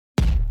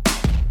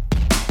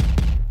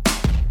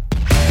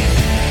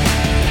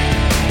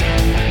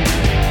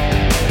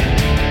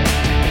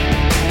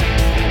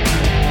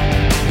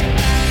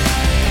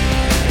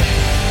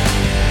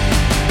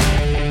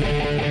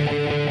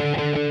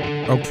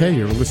Okay,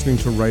 you're listening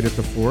to Right at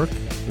the Fork.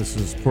 This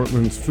is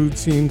Portland's Food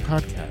Scene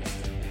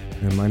Podcast,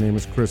 and my name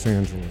is Chris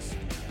Angeles.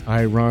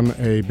 I run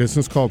a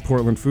business called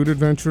Portland Food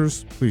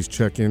Adventures. Please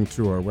check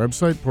into our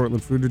website,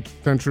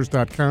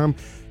 portlandfoodadventures.com,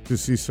 to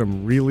see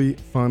some really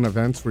fun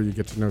events where you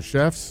get to know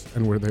chefs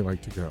and where they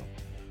like to go.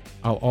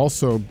 I'll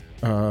also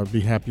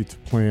be happy to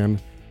plan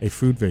a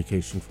food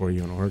vacation for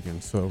you in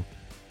Oregon. So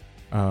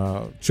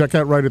check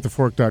out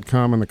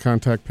rightatthefork.com on the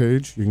contact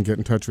page. You can get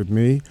in touch with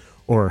me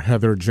or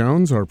Heather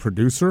Jones, our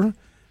producer,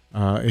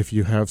 if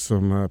you have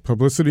some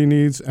publicity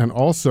needs. And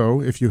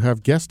also, if you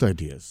have guest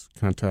ideas,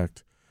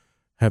 contact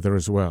Heather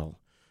as well.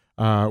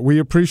 We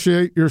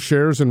appreciate your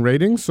shares and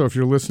ratings. So if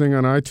you're listening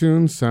on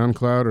iTunes,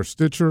 SoundCloud, or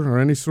Stitcher, or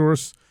any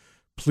source,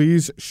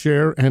 please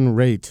share and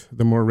rate.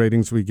 The more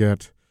ratings we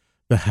get,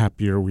 the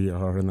happier we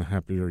are and the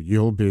happier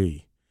you'll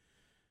be.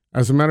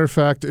 As a matter of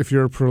fact, if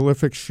you're a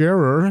prolific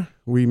sharer,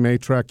 we may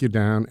track you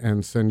down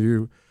and send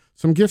you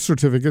some gift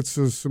certificates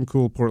to some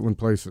cool Portland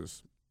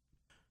places.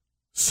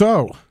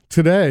 So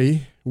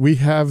today we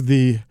have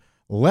the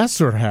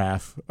lesser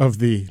half of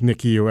the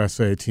Nicky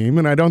USA team,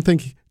 and I don't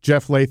think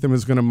Geoff Latham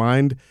is going to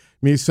mind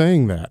me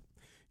saying that.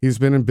 He's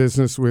been in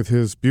business with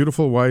his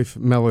beautiful wife,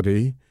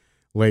 Melody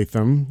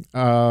Latham,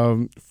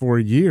 for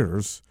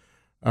years,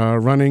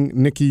 running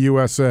Nicky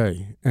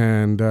USA.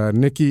 And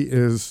Nicky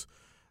is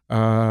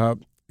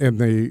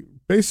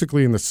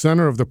basically in the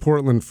center of the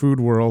Portland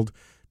food world,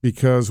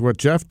 because what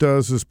Geoff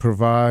does is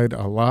provide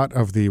a lot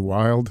of the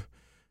wild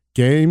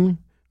game,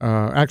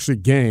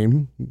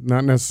 game,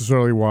 not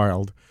necessarily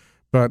wild,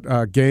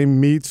 but game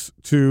meats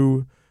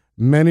to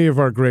many of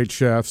our great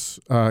chefs.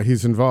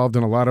 He's involved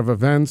in a lot of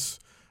events.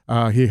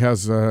 He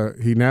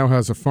now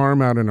has a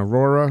farm out in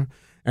Aurora,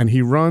 and he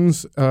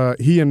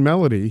and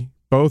Melody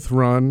both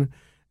run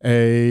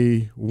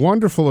a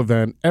wonderful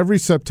event every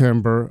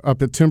September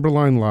up at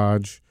Timberline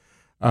Lodge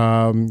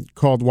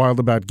called Wild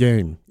About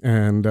Game.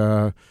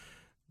 And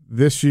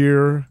this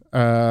year,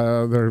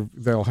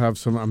 they'll have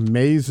some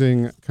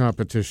amazing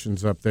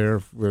competitions up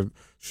there with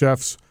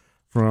chefs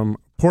from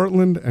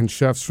Portland and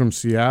chefs from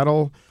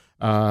Seattle,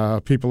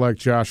 people like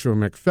Joshua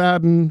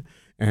McFadden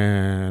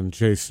and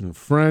Jason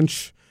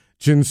French,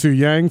 Jinsu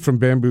Yang from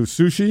Bamboo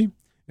Sushi,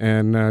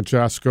 and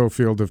Josh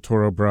Schofield of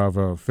Toro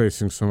Bravo,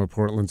 facing some of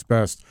Portland's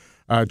best.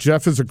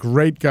 Geoff is a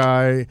great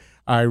guy.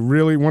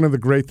 One of the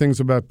great things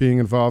about being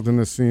involved in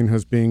this scene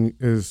has been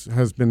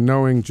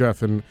knowing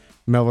Geoff and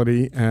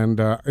Melody, and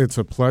it's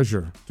a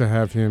pleasure to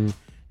have him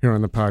here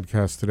on the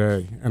podcast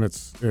today. And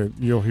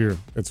you'll hear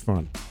it's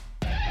fun.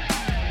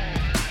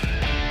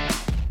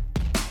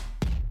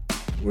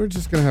 We're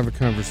just going to have a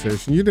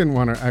conversation. You didn't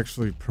want to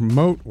actually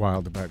promote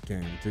Wild About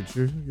Game, did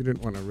you? You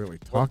didn't want to really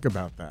talk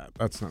about that.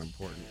 That's not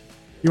important.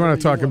 You want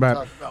to talk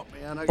about,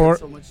 man? I got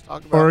so much to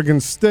talk about. Oregon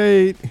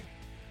State,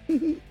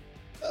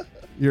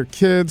 your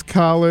kids,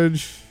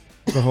 college,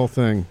 the whole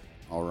thing.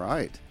 All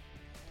right.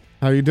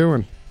 How you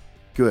doing?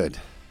 Good.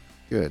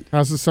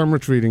 How's the summer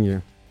treating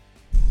you?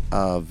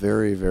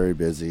 Very, very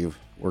busy.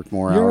 Work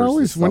more You're hours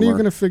always. this summer. When are you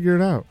going to figure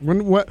it out?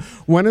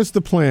 When is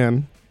the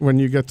plan when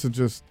you get to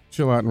just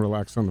chill out and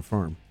relax on the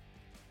farm?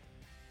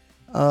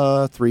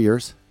 3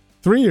 years.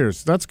 3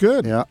 years. That's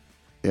good. Yeah.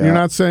 You're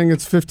not saying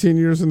it's 15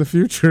 years in the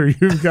future.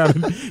 You've got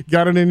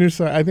it in your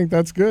side. I think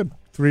that's good.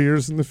 3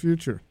 years in the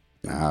future.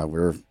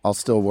 I'll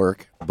still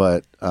work,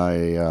 but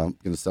I'm going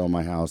to sell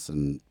my house,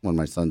 and when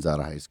my son's out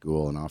of high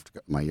school and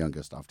my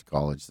youngest off to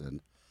college, then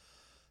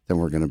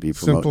we're going to be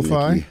promoting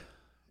Simplify? Nicky.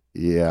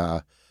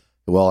 Yeah.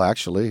 Well,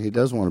 actually, he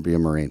does want to be a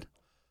Marine.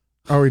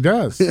 Oh, he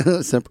does?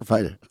 Simplify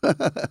it.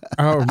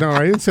 Oh, no,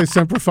 I didn't say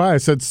simplify. I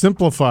said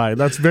simplify.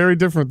 That's very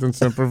different than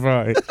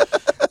simplify.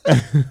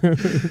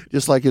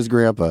 Just like his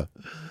grandpa.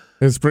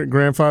 His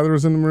grandfather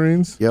was in the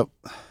Marines? Yep.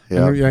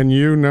 And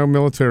you, no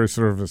military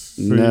service.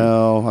 So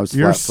no, I was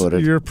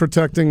flat-footed. You're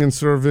protecting and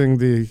serving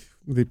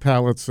the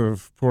palates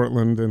of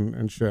Portland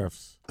and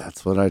chefs.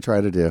 That's what I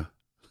try to do.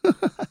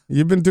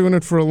 You've been doing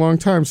it for a long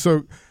time.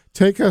 So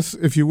take us,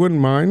 if you wouldn't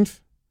mind,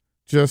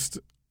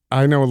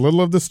 I know a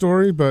little of the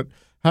story, but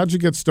how'd you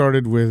get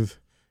started with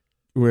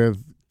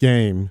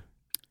game?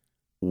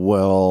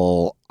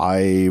 Well,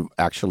 I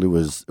actually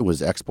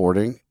was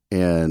exporting,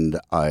 and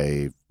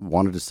I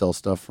wanted to sell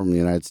stuff from the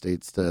United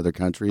States to other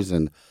countries,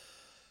 and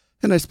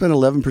I spent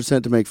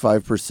 11% to make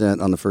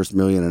 5% on the first $1.5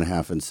 million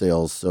in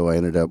sales. So I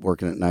ended up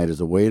working at night as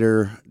a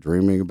waiter,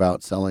 dreaming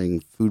about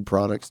selling food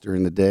products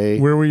during the day.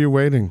 Where were you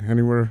waiting?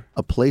 Anywhere?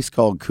 A place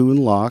called Coon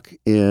Lock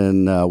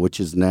which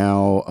is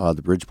now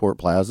the Bridgeport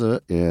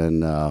Plaza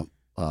in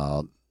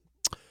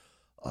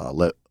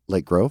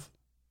Lake Grove.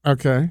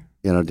 Okay.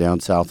 Down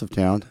south of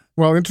town.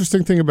 Well,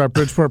 interesting thing about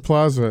Bridgeport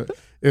Plaza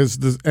is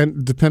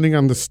and depending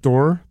on the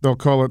store, they'll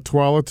call it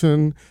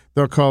Tualatin,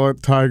 they'll call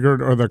it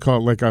Tigard, or they'll call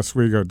it Lake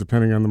Oswego,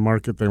 depending on the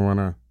market they want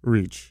to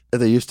reach.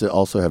 They used to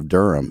also have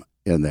Durham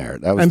in there.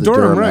 That was and the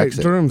Durham, right?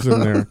 exit. Durham's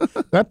in there.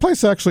 That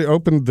place actually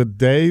opened the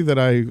day that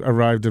I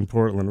arrived in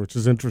Portland, which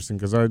is interesting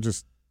because I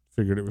just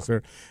figured it was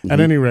there. Mm-hmm.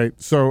 At any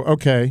rate, so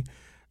okay,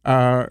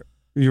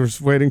 you were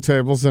waiting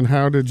tables, and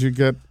how did you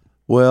get?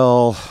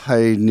 Well,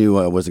 I knew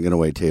I wasn't going to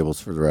wait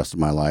tables for the rest of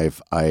my life.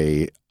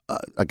 A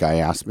guy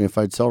asked me if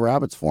I'd sell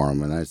rabbits for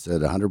him, and I said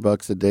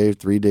 $100 a day,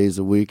 3 days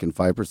a week, and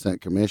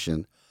 5%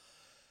 commission.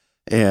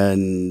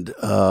 And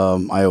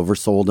I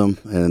oversold them,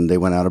 and they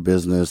went out of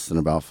business in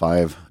about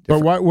 5.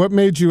 But what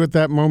made you at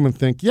that moment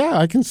think, yeah,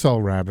 I can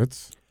sell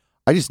rabbits?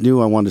 I just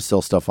knew I wanted to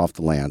sell stuff off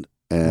the land,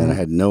 and I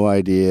had no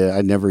idea.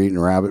 I'd never eaten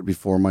rabbit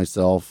before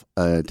myself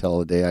until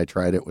the day I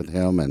tried it with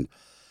him, and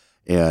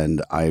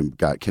I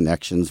got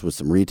connections with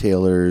some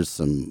retailers,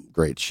 some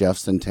great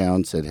chefs in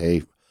town. Said,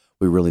 "Hey,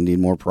 we really need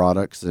more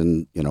products,"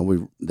 and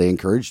they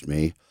encouraged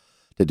me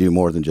to do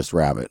more than just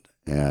rabbit,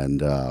 and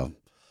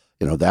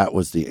that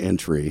was the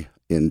entry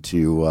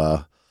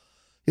into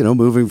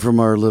moving from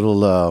our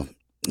little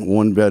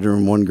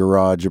 1-bedroom,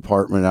 1-garage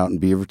apartment out in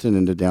Beaverton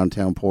into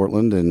downtown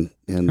Portland. And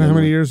how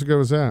many years ago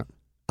was that?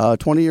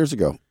 20 years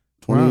ago.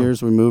 20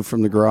 years we moved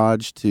from the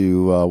garage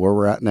to where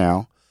we're at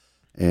now,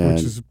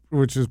 and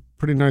which is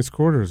pretty nice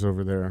quarters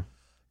over there.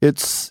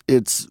 It's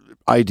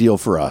ideal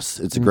for us.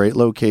 It's a great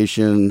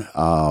location.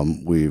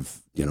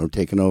 We've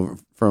taken over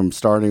from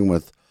starting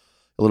with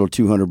a little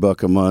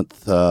 $200 a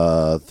month,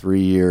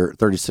 3-year,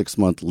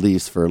 36-month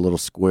lease for a little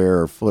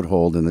square or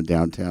foothold in the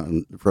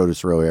downtown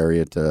produce row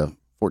area to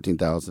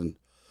 14,000.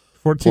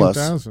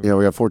 14,000. Yeah,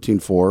 we have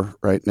 14.4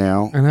 right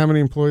now. And how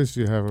many employees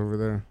do you have over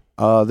there?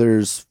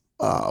 There's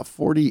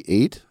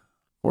 48.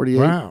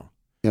 Wow.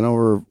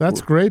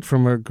 That's great,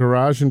 from a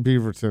garage in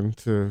Beaverton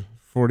to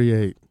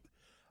 48.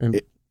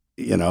 And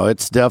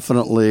it's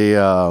definitely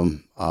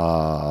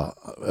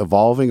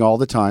evolving all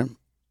the time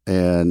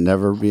and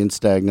never being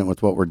stagnant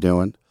with what we're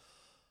doing.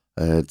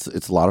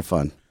 It's a lot of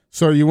fun.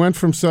 So you went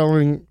from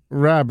selling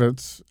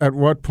rabbits. At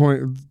what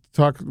point?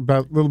 Talk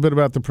about a little bit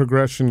about the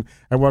progression.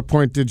 At what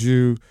point did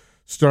you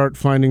start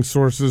finding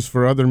sources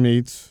for other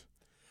meats?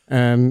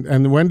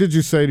 And when did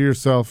you say to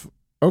yourself,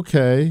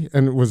 okay?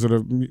 And it was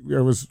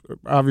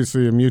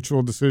obviously a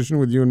mutual decision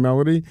with you and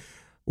Melody,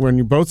 when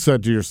you both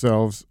said to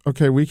yourselves,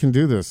 okay, we can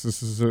do this.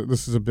 This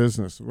is a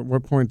business. At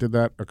what point did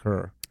that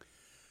occur?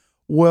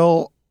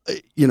 Well,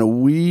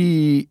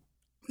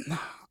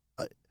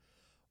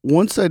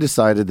 once I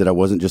decided that I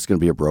wasn't just going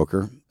to be a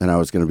broker and I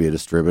was going to be a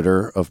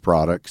distributor of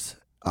products,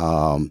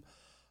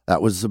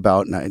 that was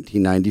about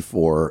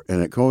 1994,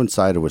 and it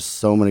coincided with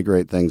so many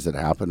great things that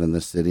happened in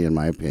this city, in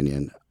my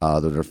opinion,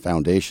 that are the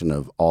foundation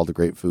of all the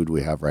great food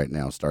we have right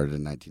now started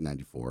in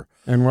 1994.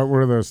 And what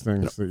were those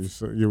things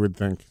that you would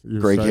think?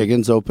 Greg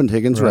Higgins opened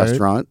Higgins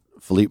Restaurant.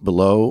 Philippe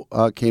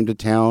Belot came to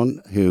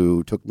town,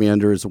 who took me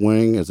under his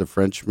wing as a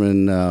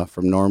Frenchman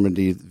from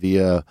Normandy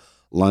via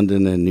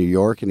London and New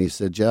York, and he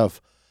said,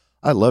 "Geoff,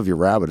 I love your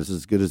rabbit. It's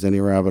as good as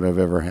any rabbit I've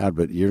ever had,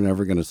 but you're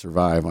never going to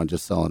survive on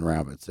just selling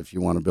rabbits. If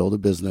you want to build a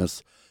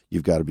business,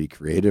 you've got to be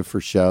creative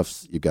for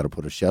chefs. You've got to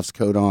put a chef's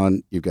coat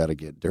on. You've got to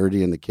get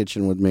dirty in the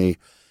kitchen with me,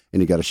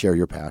 and you got to share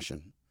your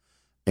passion."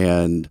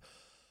 And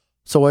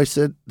so I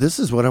said, this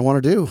is what I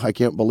want to do. I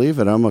can't believe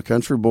it. I'm a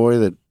country boy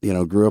that,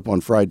 grew up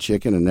on fried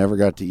chicken and never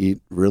got to eat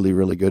really,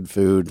 really good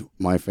food.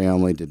 My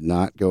family did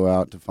not go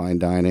out to fine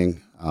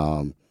dining.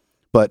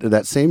 But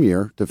that same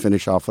year, to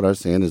finish off what I was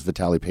saying, is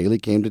Vitaly Paley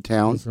came to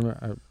town.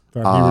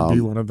 I thought he would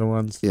be one of the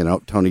ones.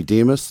 Tony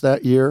Demas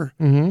that year.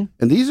 Mm-hmm.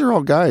 And these are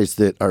all guys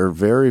that are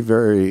very,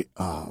 very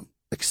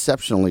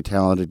exceptionally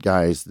talented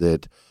guys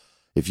that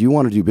if you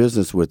want to do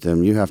business with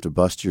them, you have to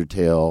bust your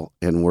tail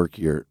and work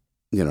your,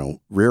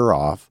 rear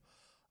off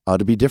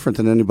to be different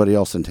than anybody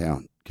else in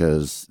town,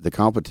 because the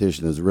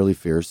competition is really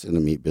fierce in the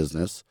meat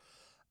business.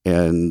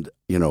 And,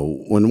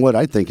 when what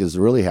I think has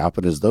really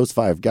happened is those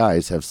 5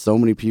 guys have so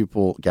many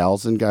people,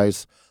 gals and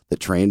guys that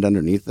trained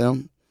underneath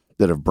them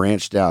that have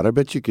branched out. I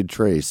bet you could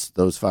trace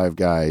those 5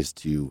 guys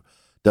to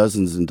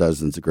dozens and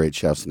dozens of great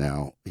chefs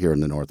now here in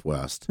the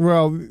Northwest.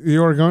 Well, the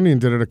Oregonian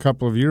did it a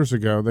couple of years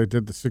ago. They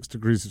did the 6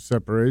 degrees of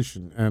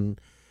separation,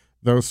 and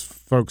those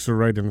folks are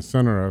right in the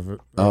center of it,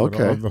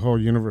 of the whole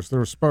universe.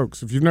 There are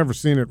spokes. If you've never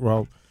seen it,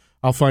 well,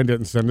 I'll find it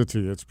and send it to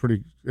you. It's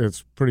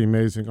pretty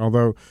amazing,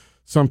 although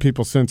some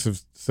people since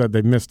have said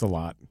they missed a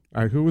lot.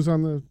 Someone was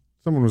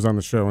on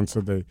the show and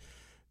said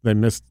they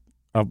missed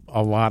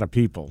a lot of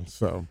people.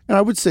 So, and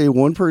I would say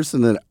one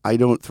person that I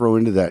don't throw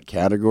into that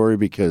category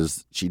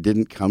because she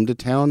didn't come to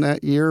town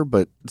that year,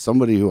 but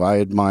somebody who I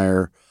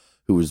admire,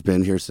 who has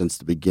been here since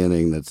the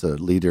beginning, that's a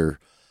leader,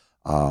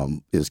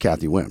 is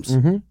Kathy Wims.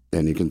 Mm-hmm.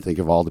 And you can think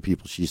of all the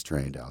people she's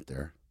trained out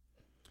there.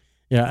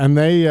 Yeah, and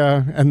they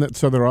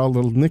so they're all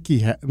little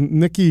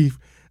Nicky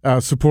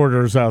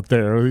supporters out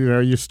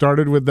there. You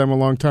started with them a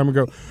long time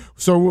ago.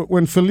 So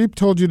when Philippe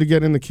told you to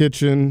get in the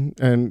kitchen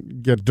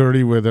and get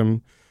dirty with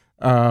him,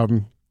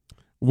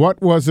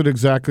 what was it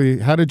exactly?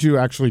 How did you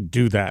actually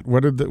do that?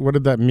 What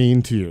did that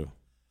mean to you?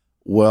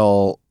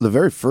 Well, the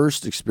very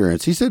first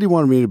experience, he said he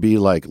wanted me to be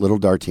like little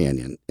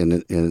D'Artagnan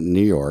in New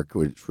York,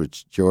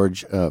 which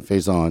George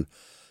Faison,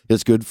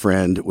 his good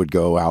friend, would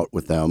go out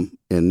with them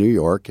in New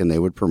York, and they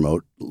would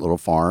promote little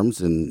farms,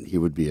 and he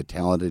would be a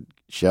talented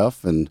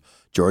chef, and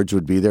George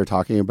would be there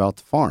talking about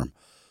the farm.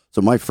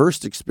 So my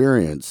first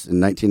experience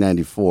in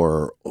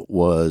 1994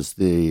 was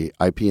the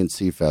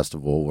IPNC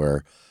festival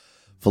where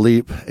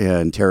Philippe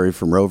and Terry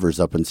from Rovers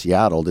up in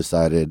Seattle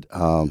decided,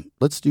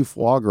 let's do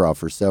foie gras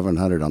for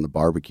 $700 on the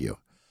barbecue.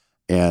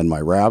 And my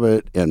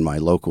rabbit and my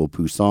local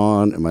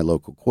poussin and my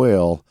local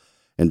quail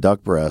and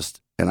duck breast.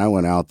 And I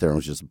went out there and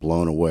was just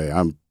blown away.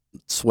 I'm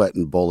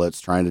sweating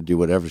bullets trying to do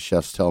whatever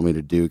chefs tell me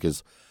to do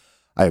because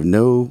I have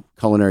no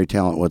culinary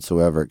talent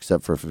whatsoever,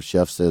 except for if a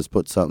chef says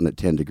put something at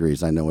 10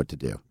 degrees, I know what to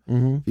do.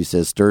 Mm-hmm. If he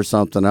says stir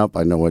something up,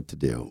 I know what to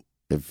do.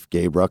 If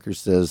Gabe Rucker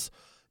says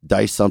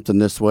dice something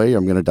this way,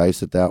 I'm going to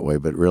dice it that way.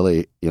 But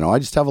really, I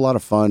just have a lot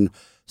of fun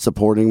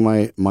supporting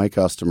my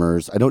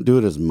customers. I don't do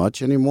it as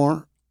much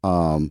anymore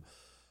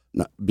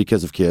not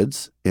because of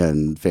kids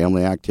and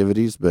family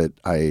activities, but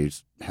I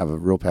have a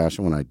real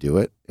passion when I do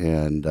it.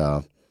 And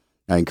I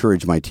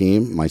encourage my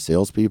team, my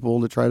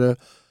salespeople, to try to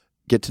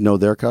get to know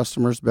their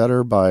customers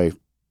better by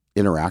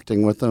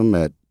interacting with them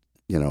at,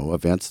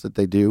 events that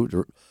they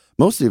do.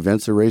 Most of the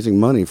events are raising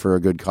money for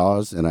a good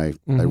cause, and I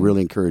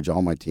really encourage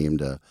all my team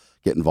to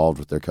get involved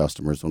with their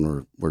customers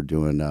when we're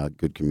doing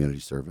good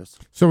community service.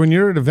 So when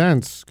you're at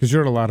events, because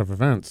you're at a lot of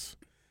events,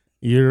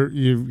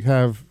 you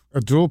have a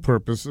dual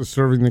purpose of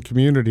serving the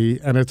community,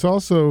 and it's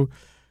also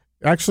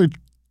actually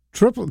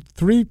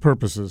three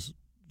purposes: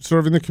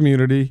 serving the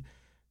community,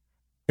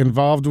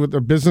 involved with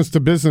a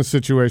business-to-business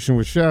situation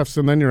with chefs,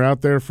 and then you're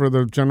out there for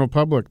the general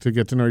public to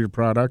get to know your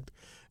product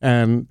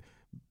and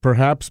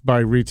perhaps buy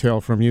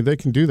retail from you. They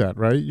can do that,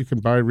 right? You can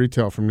buy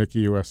retail from Nicky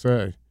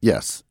USA.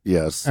 Yes.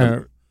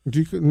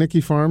 Nicky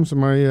Farms,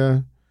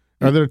 are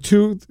there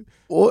two?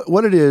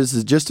 What it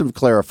is just to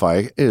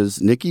clarify,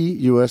 is Nicky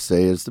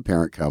USA is the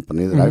parent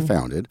company that I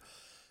founded.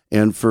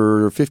 And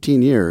for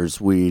 15 years,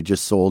 we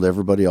just sold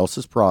everybody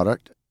else's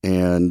product.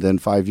 And then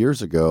 5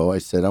 years ago, I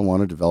said I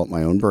want to develop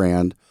my own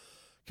brand,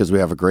 because we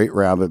have a great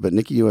rabbit, but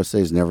Nicky USA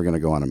is never going to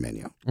go on a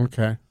menu.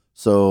 Okay.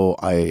 So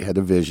I had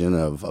a vision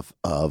of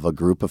a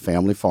group of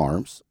family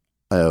farms,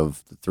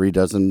 of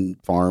 36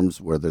 farms,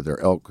 whether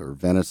they're elk or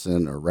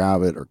venison or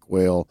rabbit or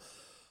quail.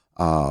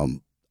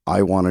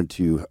 I wanted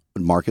to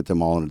market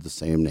them all under the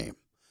same name.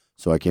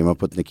 So I came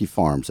up with Nicky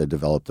Farms. I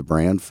developed the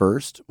brand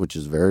first, which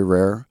is very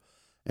rare.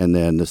 And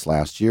then this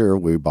last year,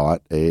 we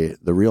bought the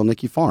real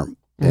Nicky Farm,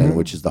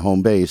 which is the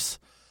home base,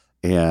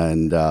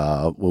 and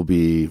will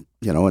be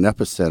an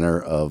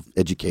epicenter of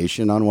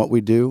education on what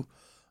we do,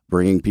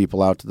 bringing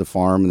people out to the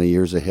farm in the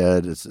years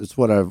ahead. It's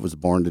what I was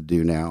born to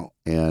do now,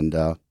 and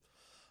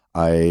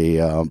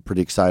I'm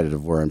pretty excited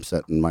of where I'm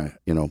setting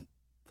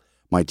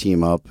my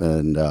team up,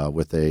 and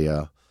with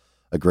a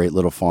great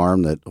little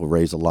farm that will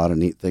raise a lot of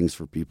neat things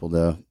for people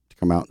to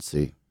come out and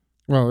see.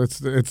 Well, it's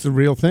the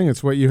real thing.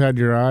 It's what you had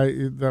your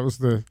eye. That was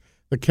the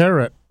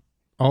carrot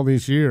all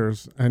these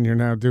years, and you're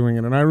now doing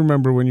it. And I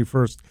remember when you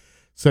first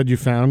said you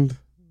found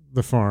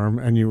the farm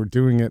and you were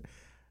doing it,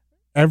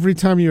 every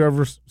time you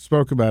ever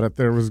spoke about it,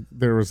 there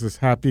was this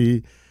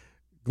happy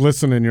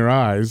glisten in your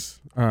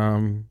eyes,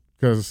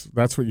 because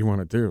that's what you want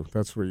to do.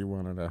 That's where you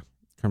wanted to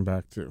come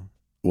back to.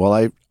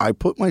 Well, I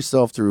put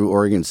myself through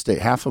Oregon State.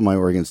 Half of my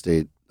Oregon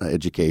State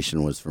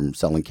education was from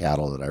selling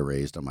cattle that I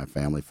raised on my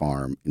family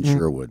farm in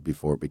Sherwood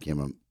before it became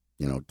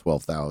a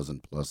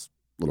 12,000 plus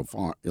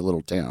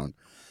little town.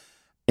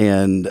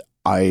 And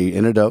I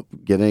ended up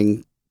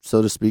getting,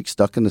 so to speak,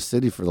 stuck in the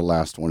city for the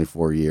last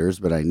 24 years,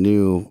 but I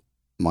knew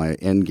my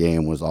end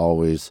game was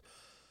always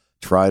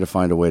try to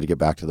find a way to get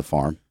back to the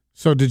farm.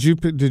 So did you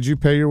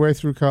pay your way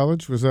through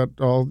college? Was that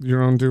all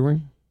your own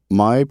doing?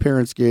 My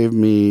parents gave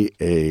me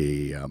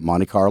a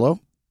Monte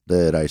Carlo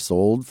that I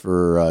sold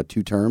for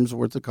 2 terms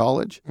worth of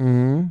college.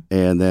 Mm-hmm.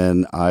 And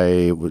then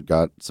I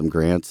got some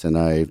grants, and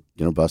I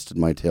busted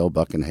my tail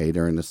bucking hay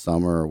during the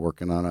summer,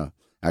 working on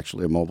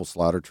actually a mobile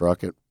slaughter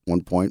truck at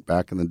one point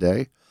back in the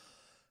day.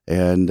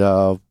 And,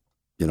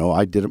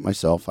 I did it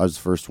myself. I was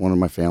the first one in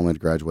my family to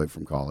graduate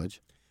from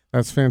college.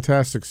 That's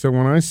fantastic. So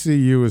when I see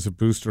you as a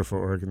booster for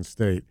Oregon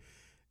State,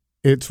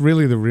 it's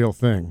really the real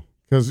thing.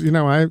 Because,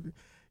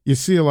 you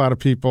see a lot of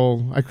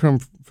people, I come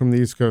from the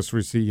East Coast where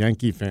you see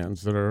Yankee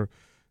fans that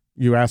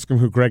you ask them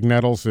who Greg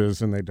Nettles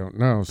is and they don't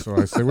know. So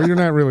I say, well, you're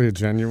not really a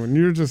genuine,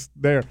 you're just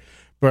there.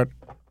 But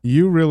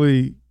you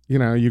really,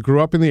 you grew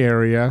up in the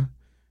area,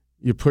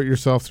 you put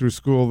yourself through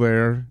school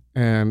there.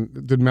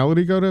 And did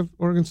Melody go to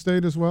Oregon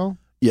State as well?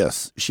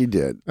 Yes, she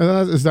did.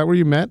 Is that where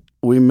you met?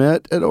 We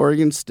met at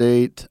Oregon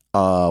State.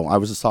 I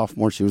was a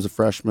sophomore. She was a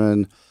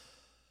freshman.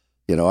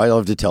 I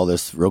love to tell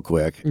this real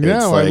quick.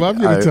 Yeah, I love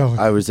you to tell it.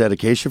 I was at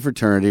Acacia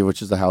Fraternity,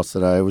 which is the house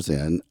that I was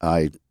in.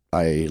 I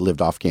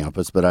lived off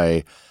campus, but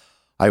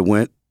I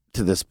went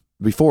to this,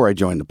 before I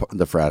joined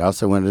the frat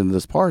house, I went into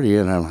this party,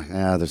 and I'm like,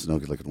 there's no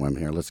good-looking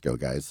women here. Let's go,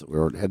 guys. We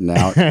were heading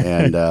out,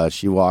 and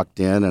she walked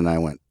in, and I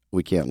went,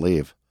 we can't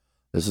leave.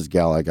 This is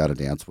gal I got to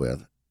dance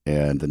with.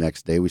 And the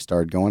next day we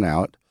started going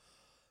out.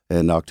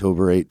 And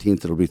October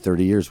 18th, it'll be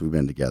 30 years we've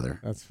been together.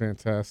 That's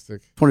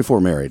fantastic.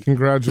 24 married.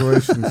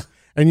 Congratulations.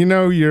 And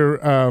you're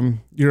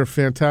a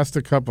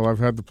fantastic couple. I've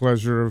had the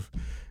pleasure of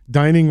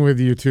dining with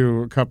you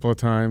two a couple of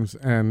times,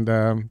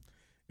 and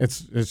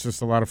it's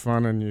just a lot of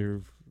fun.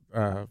 And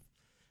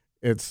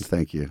It's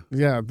Thank you.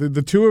 Yeah,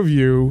 the two of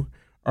you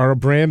are a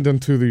brand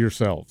unto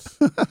yourselves,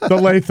 the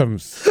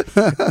Lathams,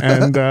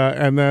 and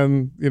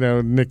then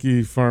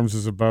Nicky Farms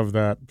is above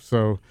that.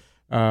 So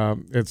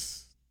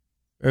it's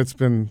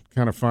been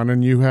kind of fun,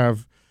 and you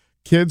have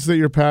kids that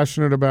you're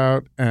passionate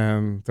about,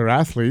 and they're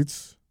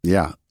athletes.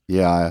 Yeah.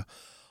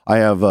 I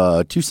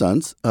have two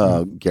sons.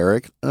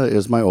 Garrick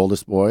is my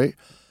oldest boy.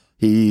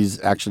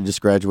 He's actually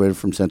just graduated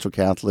from Central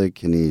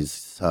Catholic, and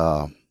he's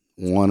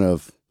one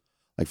of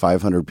like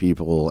 500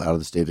 people out of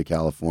the state of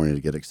California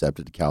to get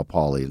accepted to Cal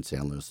Poly in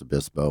San Luis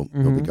Obispo.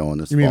 He'll be going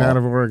this fall. You mean out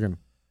of Oregon?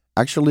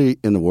 Actually,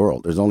 in the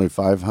world, there's only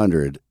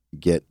 500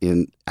 get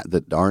in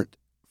that aren't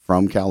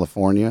from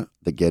California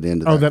that get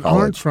into that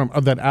college. Aren't from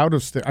that out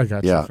of state. I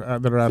got you.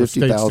 That are out of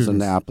state.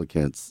 50,000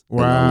 applicants.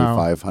 Wow. And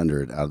only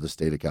 500 out of the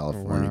state of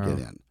California get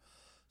in.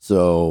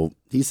 So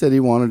he said he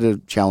wanted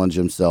to challenge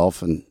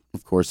himself, and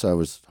of course I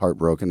was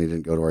heartbroken he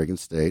didn't go to Oregon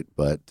State,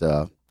 but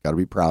got to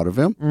be proud of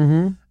him.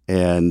 Mm-hmm.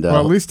 And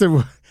at least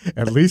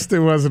it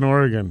wasn't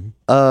Oregon.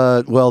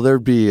 Well, there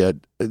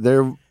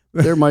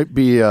might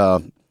be a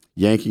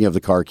yanking of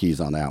the car keys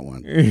on that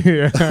one.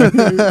 Yeah.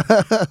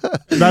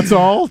 That's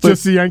all?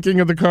 Just the yanking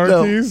of the car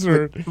keys?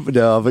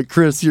 But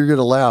Chris, you're going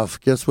to laugh.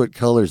 Guess what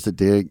colors the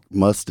dang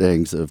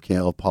Mustangs of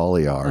Cal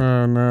Poly are?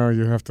 Oh, no.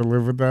 You have to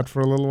live with that for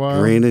a little while?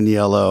 Green and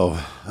yellow.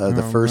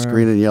 The first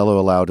green and yellow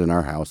allowed in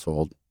our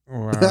household.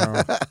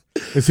 Wow.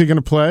 Is he going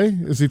to play?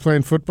 Is he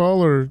playing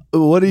football or?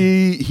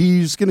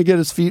 He's going to get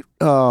his feet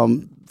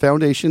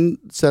foundation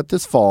set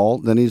this fall.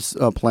 Then he's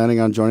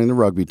planning on joining the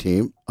rugby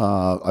team.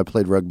 I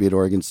played rugby at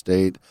Oregon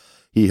State.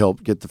 He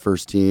helped get the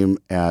first team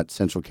at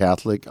Central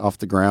Catholic off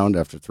the ground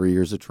after 3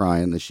 years of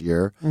trying this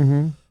year.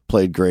 Mm-hmm.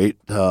 Played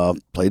great.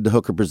 Played the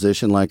hooker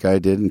position like I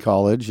did in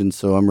college, and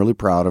so I'm really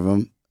proud of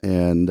him.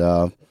 And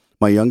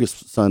my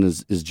youngest son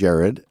is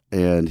Jared,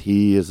 and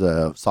he is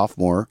a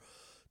sophomore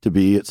to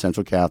be at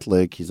Central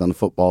Catholic. He's on the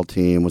football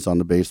team, was on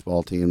the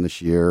baseball team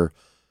this year.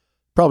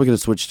 Probably going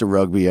to switch to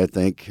rugby, I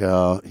think,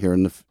 here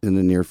in the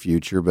near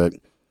future. But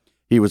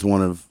he was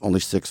one of only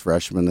 6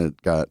 freshmen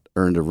that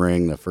earned a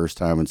ring the first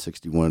time in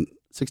 61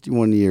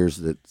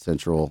 years at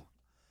Central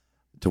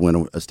to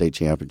win a state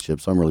championship.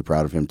 So I'm really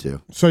proud of him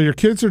too. So your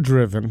kids are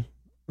driven.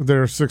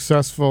 They're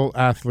successful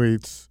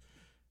athletes.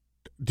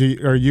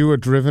 Are you a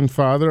driven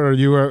father? Are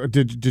you a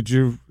great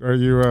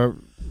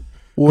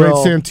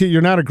Santini?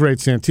 You're not a great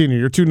Santini.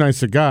 You're too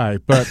nice a guy.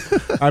 But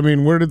I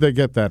mean, where did they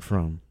get that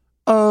from?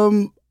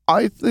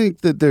 I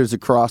think that there's a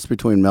cross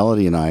between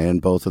Melody and I,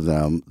 and both of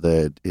them,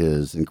 that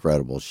is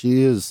incredible.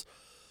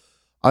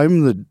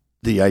 I'm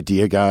the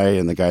idea guy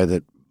and the guy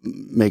that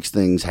makes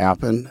things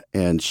happen,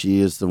 and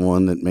she is the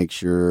one that makes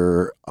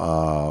sure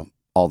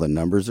all the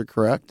numbers are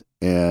correct.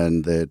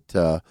 And that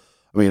I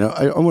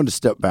wanted to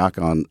step back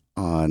on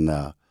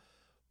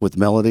with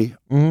Melody.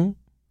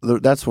 Mm-hmm.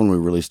 That's when we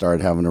really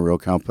started having a real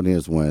company,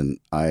 is when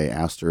I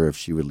asked her if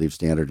she would leave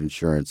Standard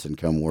Insurance and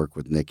come work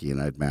with Nicky,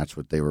 and I'd match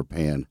what they were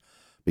paying,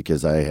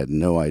 because I had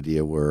no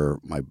idea where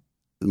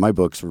my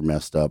books were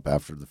messed up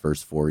after the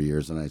first 4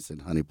 years. And I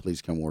said, honey, please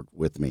come work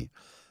with me.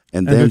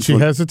 And then did she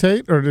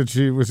hesitate, or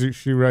was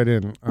she right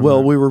in?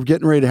 Well, we were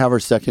getting ready to have our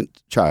second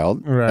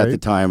child at the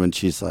time, and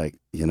she's like,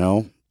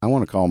 I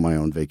want to call my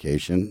own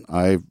vacation.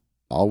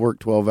 I'll work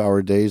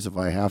 12-hour days if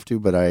I have to,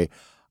 but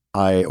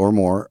I or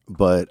more.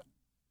 But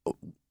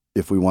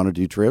if we want to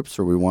do trips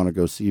or we want to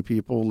go see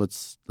people,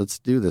 let's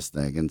do this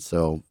thing. And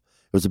so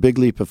it was a big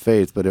leap of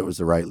faith, but it was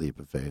the right leap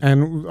of faith.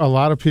 And a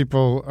lot of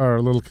people are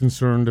a little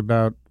concerned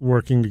about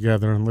working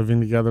together and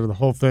living together, the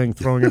whole thing,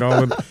 throwing it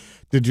all in.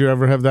 Did you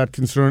ever have that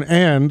concern?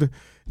 And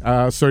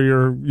so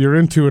you're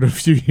into it a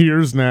few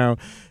years now.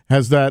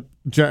 Have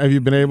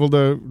you been able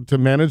to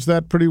manage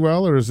that pretty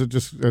well, or has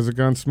it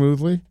gone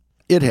smoothly?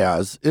 It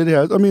has.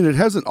 I mean, it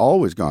hasn't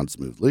always gone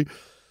smoothly.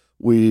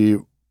 We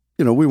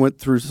went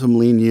through some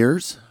lean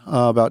years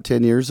about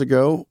 10 years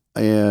ago,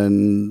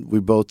 and we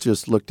both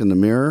just looked in the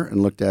mirror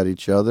and looked at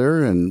each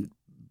other and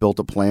built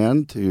a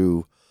plan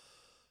to,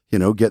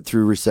 get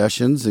through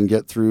recessions and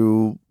get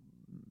through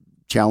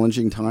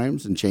challenging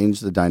times and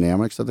change the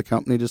dynamics of the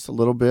company just a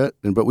little bit.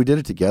 But we did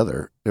it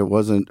together. It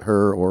wasn't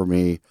her or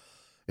me.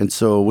 And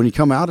so when you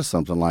come out of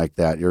something like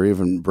that, you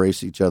even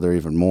embrace each other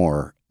even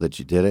more that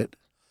you did it.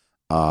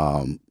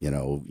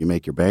 You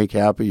make your bank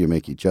happy, you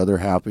make each other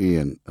happy,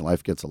 and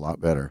life gets a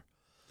lot better.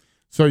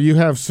 So you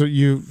have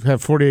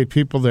 48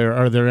 people there.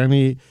 Are there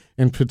any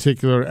in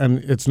particular? And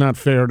it's not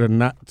fair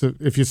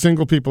if you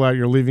single people out,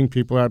 you're leaving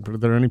people out. But are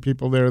there any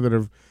people there that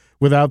have,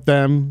 without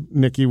them,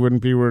 Nicky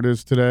wouldn't be where it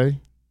is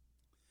today?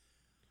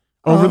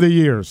 Over the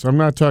years, I'm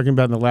not talking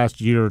about in the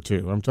last year or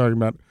two. I'm talking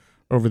about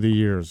over the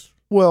years.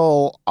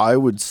 Well, I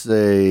would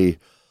say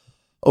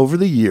over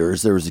the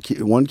years, there was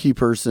one key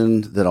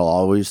person that I'll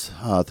always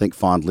think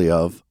fondly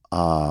of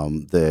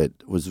that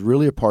was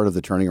really a part of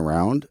the turning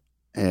around.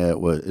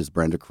 Is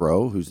Brenda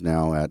Crow, who's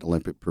now at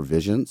Olympic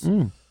Provisions.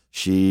 Mm.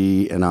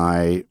 She and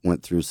I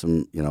went through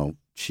some,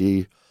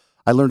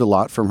 I learned a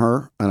lot from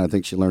her, and I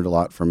think she learned a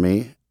lot from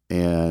me.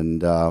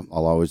 And I'll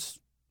always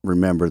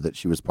remember that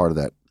she was part of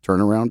that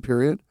turnaround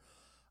period.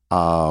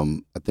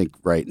 I think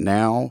right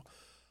now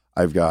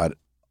I've got,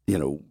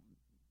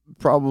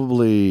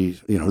 probably,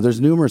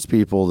 there's numerous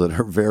people that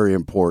are very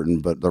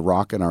important, but the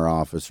rock in our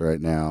office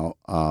right now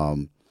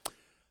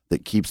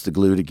that keeps the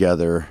glue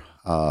together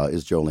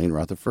is Jolene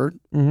Rutherford.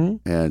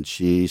 Mm-hmm. And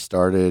she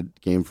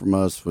came from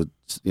us with,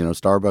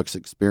 Starbucks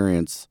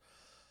experience.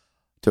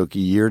 Took a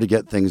year to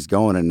get things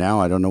going, and now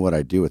I don't know what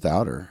I'd do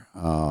without her.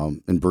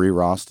 And Bree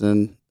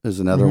Roston is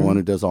another one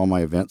who does all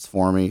my events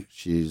for me.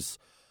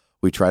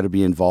 We try to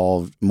be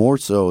involved more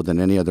so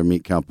than any other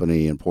meat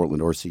company in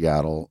Portland or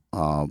Seattle,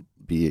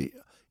 be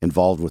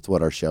involved with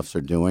what our chefs are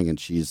doing, and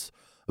she's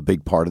a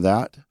big part of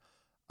that.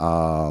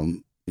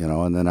 And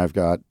then I've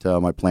got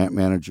my plant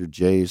manager,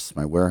 Jace,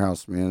 my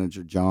warehouse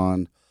manager,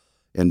 John,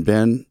 and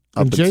Ben.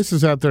 And Jace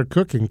is out there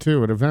cooking,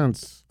 too, at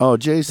events. Oh,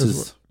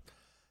 Jace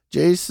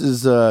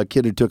is a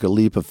kid who took a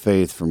leap of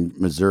faith from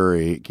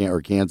Missouri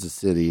or Kansas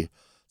City,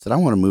 said, I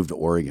want to move to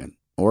Oregon.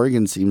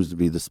 Oregon seems to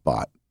be the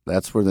spot.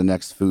 That's where the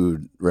next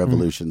food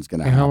revolution is going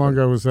to happen. How long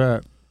ago was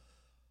that?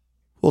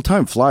 Well,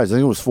 time flies. I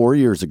think it was 4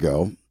 years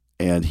ago,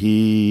 and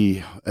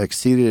he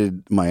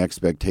exceeded my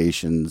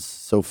expectations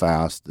so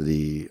fast that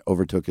he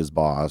overtook his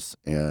boss.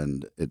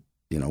 And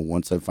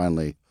once I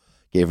finally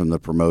gave him the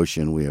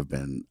promotion, we have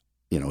been,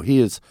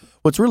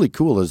 what's really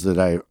cool is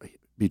that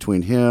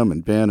between him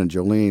and Ben and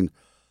Jolene,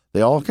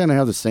 they all kind of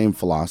have the same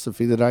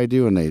philosophy that I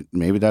do, and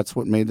maybe that's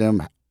what made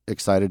them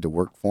excited to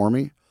work for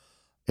me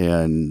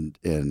and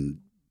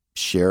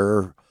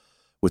share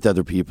with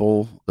other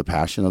people the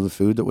passion of the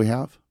food that we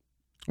have.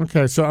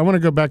 Okay, so I want to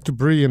go back to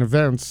Bree and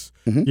events.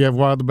 Mm-hmm. You have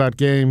Wild About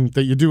Game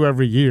that you do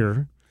every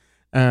year,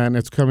 and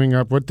it's coming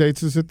up. What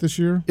dates is it this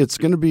year? It's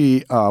going to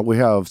be, we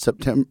have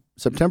September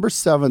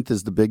 7th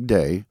is the big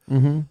day,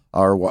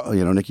 our,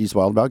 Nicky's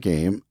Wild About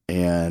Game,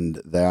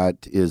 and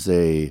that is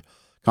a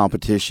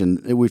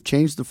competition. We've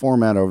changed the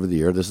format over the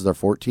year. This is our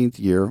 14th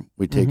year.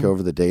 We take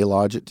over the Day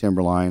Lodge at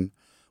Timberline.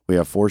 We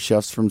have 4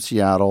 chefs from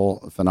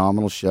Seattle,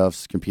 phenomenal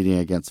chefs, competing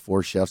against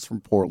 4 chefs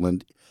from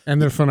Portland.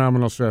 And they're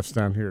phenomenal chefs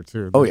down here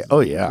too. Oh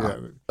yeah.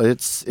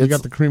 It's you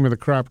got the cream of the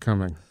crop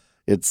coming.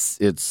 It's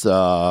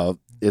awesome.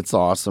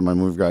 I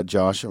mean, we've got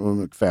Joshua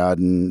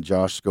McFadden,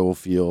 Josh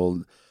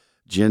Schofield,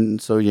 Jin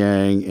So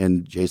Yang,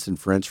 and Jason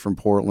French from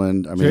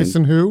Portland.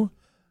 Jason who?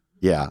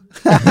 Yeah.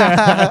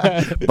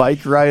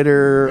 Bike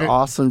rider,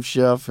 awesome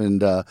chef.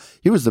 And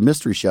he was the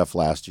mystery chef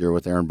last year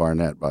with Aaron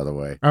Barnett, by the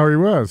way. Oh, he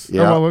was?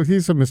 Yeah. Oh, well,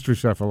 he's a mystery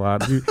chef a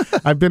lot.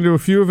 I've been to a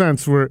few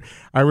events where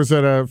I was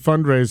at a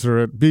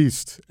fundraiser at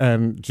Beast,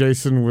 and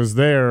Jason was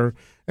there,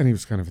 and he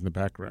was kind of in the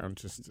background,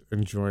 just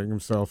enjoying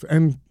himself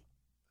and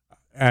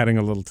adding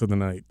a little to the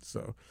night.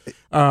 So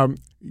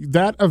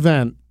that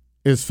event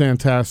is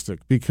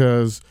fantastic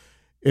because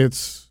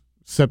it's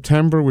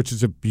September, which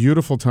is a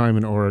beautiful time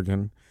in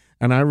Oregon.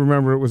 And I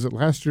remember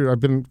last year,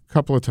 I've been a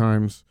couple of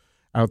times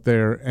out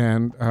there,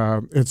 and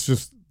it's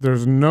just,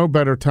 there's no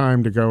better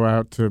time to go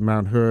out to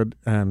Mount Hood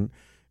and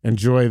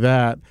enjoy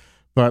that.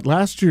 But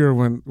last year,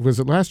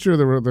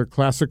 there were the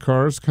classic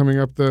cars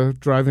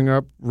driving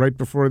up right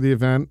before the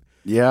event.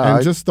 Yeah.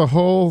 And just the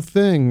whole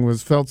thing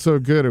felt so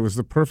good. It was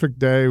the perfect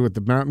day with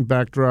the mountain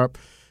backdrop.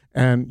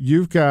 And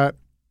you've got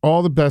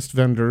all the best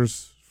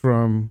vendors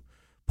from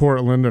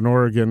Portland and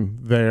Oregon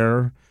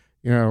there.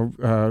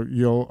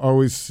 You'll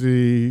always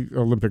see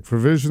Olympic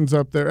Provisions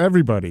up there,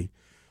 everybody.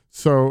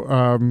 So,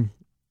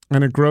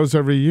 and it grows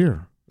every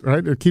year,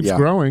 right? It keeps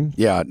growing.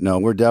 Yeah, no,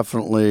 we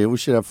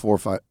should have 4 or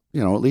 5,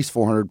 at least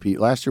 400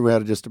 people. Last year we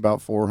had just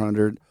about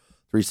 400,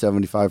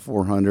 375,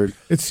 400.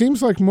 It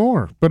seems like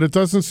more, but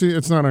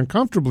it's not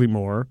uncomfortably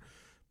more.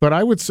 But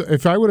I would say,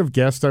 if I would have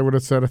guessed, I would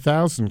have said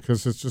 1,000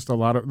 because it's just a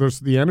lot of,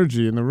 there's the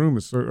energy in the room,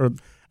 or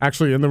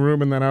actually in the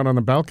room and then out on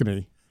the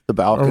balcony. The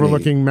balcony.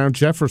 Overlooking Mount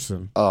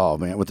Jefferson. Oh,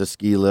 man, with the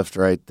ski lift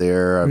right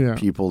there.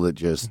 People that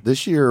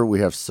this year we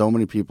have so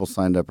many people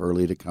signed up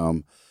early to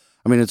come.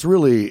 I mean, it's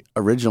really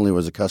originally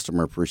was a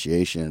customer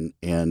appreciation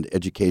and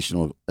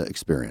educational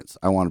experience.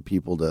 I wanted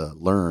people to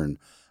learn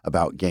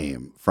about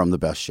game from the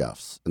best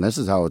chefs. And this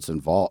is how it's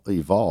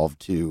evolved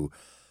to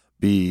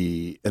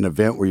be an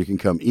event where you can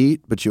come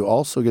eat, but you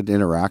also get to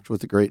interact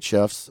with the great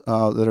chefs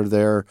that are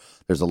there.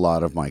 There's a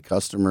lot of my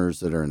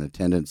customers that are in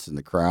attendance in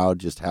the crowd,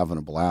 just having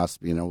a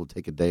blast, being able to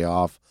take a day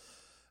off.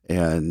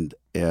 And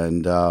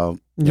you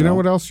know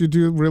what else you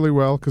do really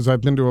well? Because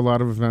I've been to a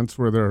lot of events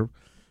where there are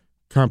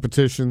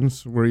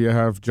competitions where you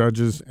have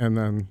judges and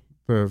then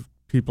the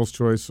People's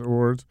Choice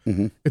Awards.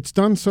 Mm-hmm. It's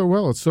done so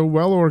well. It's so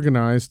well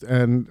organized,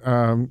 and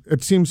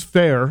it seems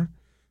fair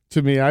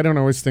to me. I don't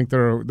always think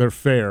they're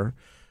fair.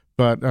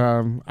 But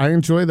I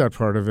enjoy that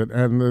part of it,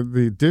 and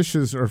the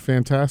dishes are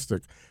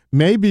fantastic.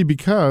 Maybe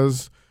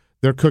because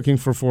they're cooking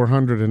for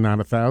 400 and not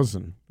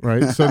 1,000,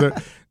 right? So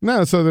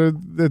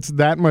it's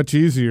that much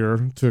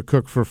easier to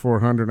cook for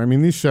 400. I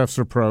mean, these chefs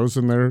are pros,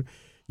 and they're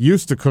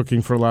used to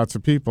cooking for lots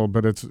of people,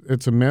 but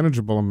it's a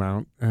manageable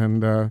amount,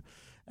 and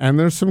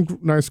there's some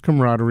nice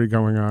camaraderie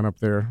going on up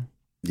there.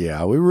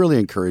 Yeah, we really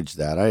encourage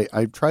that.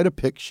 I try to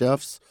pick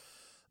chefs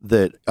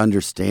that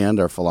understand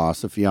our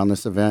philosophy on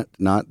this event,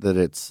 not that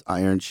it's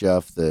Iron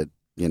Chef that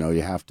You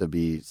have to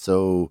be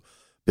so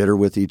bitter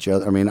with each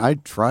other. I mean, I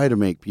try to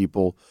make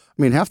people.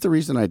 I mean, half the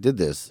reason I did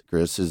this,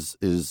 Chris,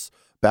 is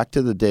back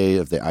to the day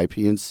of the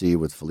IPNC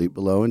with Philippe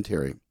Below and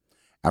Terry.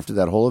 After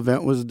that whole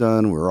event was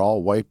done, we were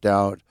all wiped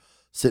out,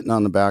 sitting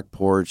on the back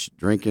porch,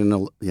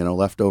 drinking,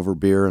 leftover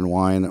beer and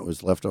wine that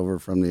was left over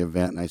from the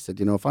event. And I said,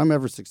 if I'm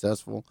ever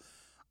successful,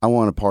 I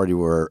want a party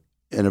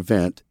an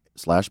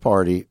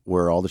event/party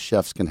where all the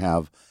chefs can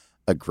have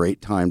a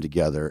great time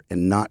together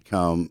and not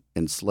come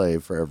and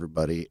slave for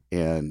everybody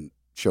and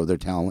show their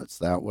talents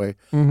that way.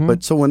 Mm-hmm.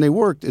 But so when they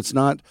worked, it's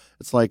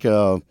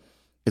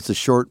a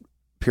short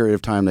period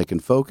of time they can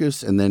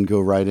focus and then go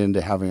right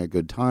into having a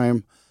good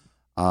time.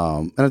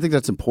 And I think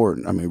that's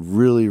important. I mean,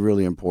 really,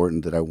 really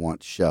important that I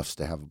want chefs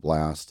to have a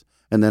blast.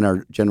 And then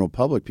our general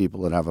public,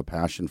 people that have a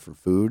passion for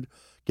food,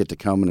 get to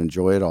come and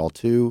enjoy it all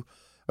too.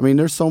 I mean,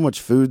 there's so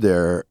much food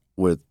there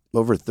with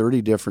over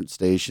 30 different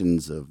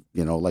stations of,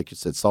 like you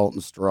said, Salt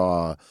and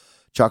Straw,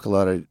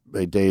 Chocolate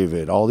by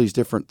David, all these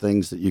different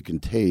things that you can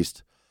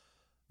taste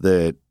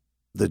that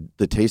the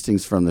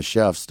tastings from the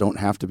chefs don't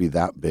have to be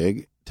that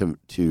big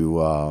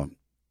to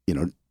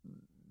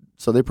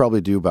so they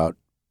probably do about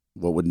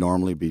what would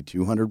normally be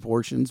 200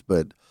 portions,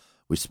 but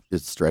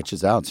it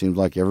stretches out. It seems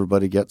like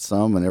everybody gets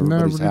some and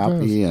everybody's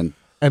happy.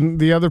 And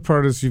the other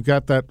part is you've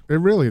got that,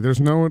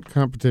 there's no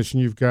competition.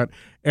 You've got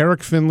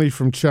Eric Finley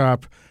from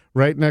CHOP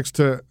right next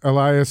to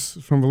Elias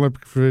from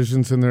Olympic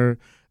Provisions, and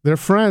they're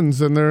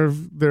friends and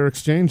they're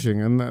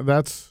exchanging, and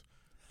that's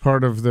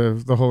part of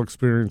the whole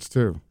experience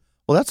too.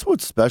 Well, that's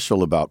what's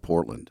special about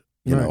Portland.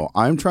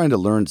 I'm trying to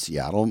learn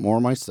Seattle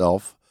more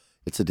myself.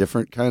 It's a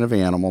different kind of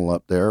animal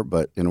up there,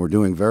 and we're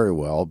doing very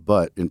well.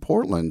 But in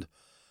Portland,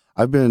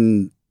 I've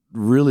been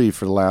really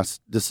this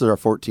is our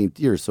 14th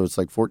year, so it's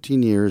like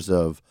 14 years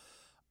of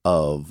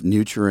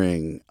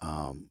nurturing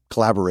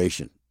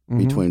collaboration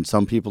between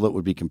some people that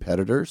would be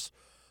competitors,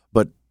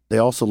 but they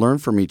also learn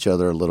from each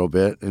other a little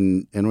bit,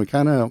 and we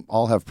kind of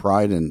all have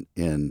pride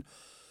in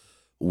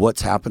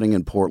what's happening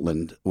in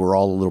Portland. We're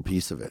all a little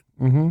piece of it.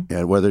 Mm-hmm.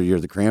 And whether you're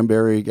the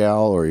cranberry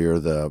gal or you're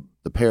the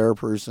pear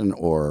person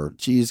or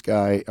cheese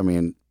guy, I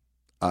mean,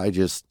 I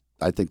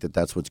think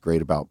that's what's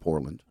great about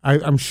Portland.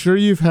 I'm sure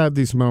you've had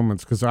these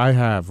moments, because I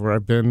have, where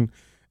I've been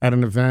at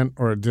an event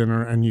or a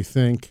dinner and you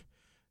think,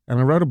 and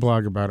I wrote a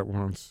blog about it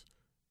once,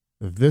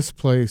 this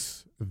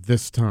place,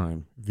 this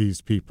time,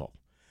 these people.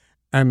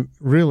 And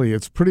really,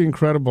 it's pretty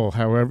incredible.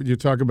 However, you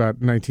talk about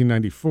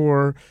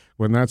 1994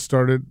 when that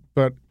started,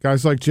 but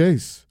guys like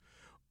Jace,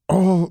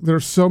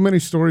 there's so many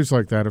stories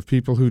like that of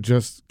people who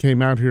just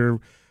came out here,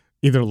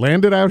 either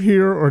landed out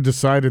here or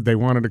decided they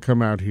wanted to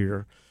come out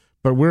here.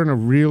 But we're in a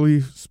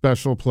really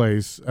special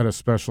place at a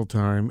special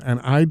time. And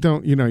I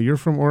don't, you're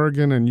from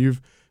Oregon and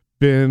you've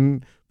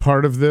been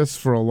part of this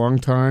for a long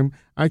time.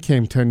 I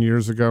came 10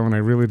 years ago and I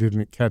really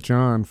didn't catch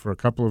on for a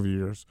couple of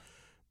years.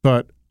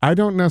 But I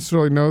don't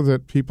necessarily know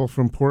that people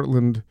from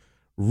Portland,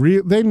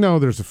 they know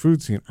there's a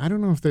food scene. I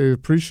don't know if they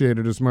appreciate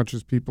it as much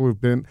as people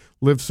who've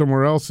lived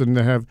somewhere else and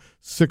they have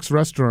 6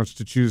 restaurants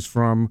to choose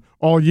from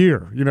all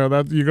year.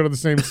 That you go to the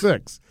same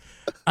 6.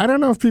 I don't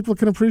know if people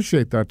can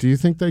appreciate that. Do you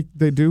think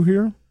they do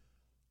here?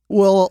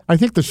 Well, I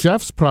think the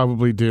chefs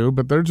probably do,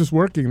 but they're just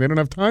working. They don't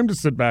have time to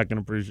sit back and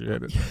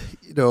appreciate it.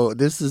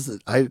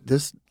 I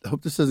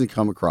hope this doesn't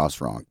come across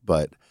wrong,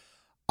 but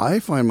I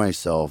find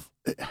myself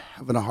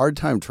having a hard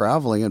time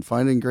traveling and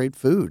finding great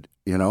food.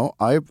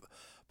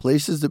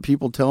 Places that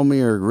people tell me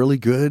are really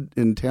good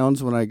in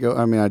towns when I go.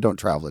 I mean, I don't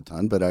travel a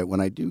ton, but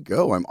when I do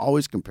go, I'm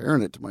always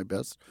comparing it to my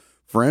best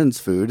friend's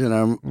food, and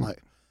I'm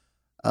like,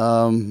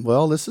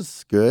 well, this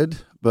is good,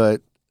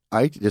 but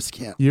I just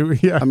can't.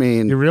 I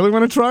mean, you really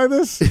want to try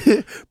this?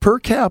 Per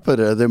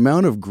capita, the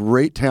amount of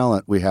great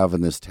talent we have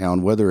in this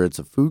town, whether it's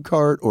a food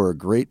cart or a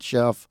great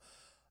chef,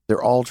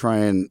 they're all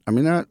trying. I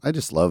mean, I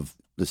just love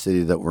the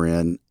city that we're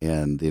in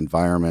and the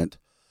environment.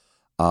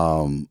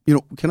 Can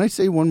I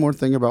say one more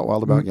thing about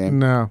Wild About Game?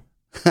 No.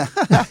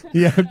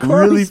 Yeah, of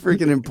course. Really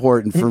freaking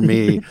important for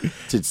me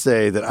to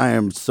say that I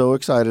am so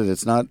excited.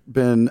 It's not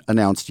been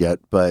announced yet,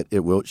 but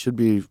it should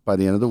be by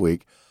the end of the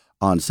week.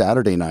 On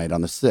Saturday night,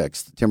 on the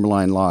 6th,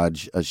 Timberline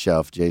Lodge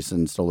chef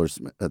Jason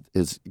Stoller-Smith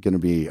is going to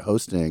be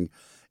hosting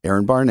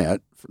Aaron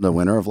Barnett, the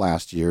winner of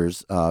last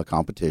year's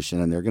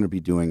competition, and they're going to be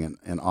doing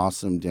an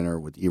awesome dinner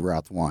with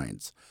Erath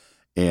Wines.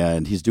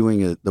 And he's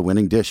doing the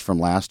winning dish from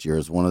last year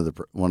as one of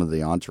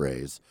the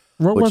entrees.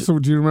 What was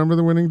it? Do you remember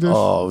the winning dish?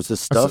 Oh, it was a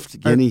stuffed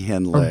guinea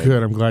hen leg. Oh,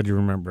 good. I'm glad you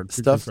rememred.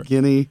 Stuffed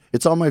guinea.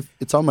 It's on my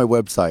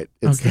website.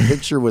 It's the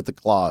picture with the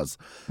claws,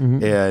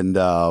 and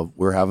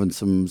we're having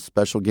some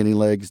special guinea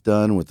legs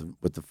done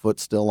with the foot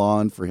still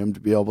on for him to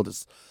be able to.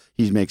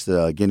 He makes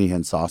the guinea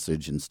hen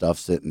sausage and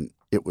stuffs it, and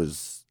it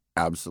was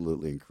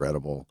absolutely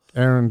incredible.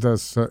 Aaron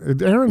does.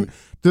 Aaron,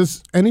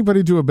 does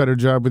anybody do a better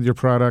job with your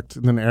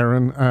product than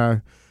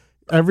Aaron?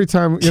 Every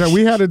time,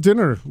 we had a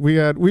dinner.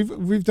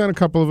 We've done a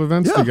couple of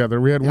events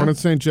together. We had one at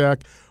St.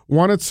 Jack,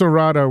 one at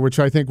Serato, which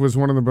I think was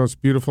one of the most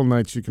beautiful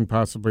nights you can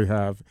possibly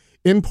have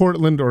in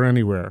Portland or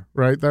anywhere,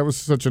 right? That was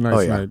such a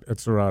nice night at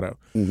Serato.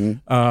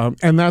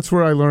 Mm-hmm. And that's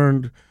where I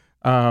learned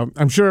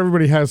I'm sure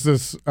everybody has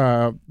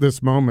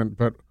this moment,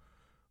 but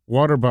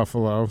water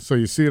buffalo. So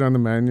you see it on the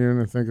menu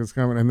and I think it's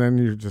coming, and then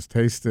you just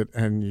taste it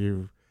and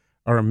you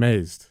are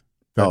amazed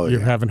that you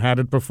haven't had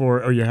it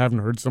before, or you haven't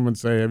heard someone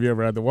say, "Have you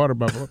ever had the water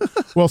buffalo?"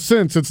 Well,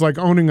 since it's like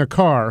owning a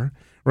car,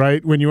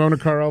 right? When you own a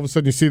car, all of a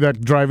sudden you see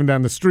that driving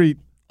down the street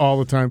all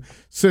the time.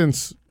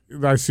 Since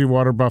I see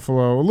water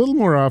buffalo a little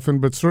more often,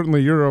 but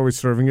certainly you're always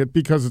serving it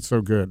because it's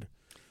so good.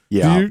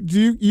 Yeah.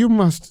 You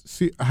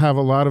must have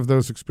a lot of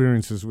those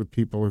experiences with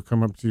people who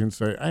come up to you and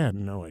say, "I had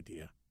no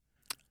idea."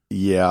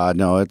 Yeah,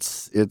 no,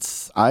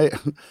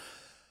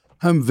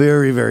 I'm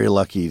very, very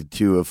lucky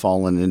to have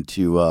fallen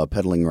into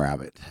peddling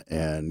rabbit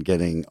and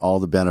getting all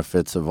the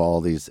benefits of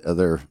all these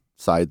other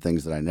side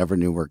things that I never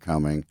knew were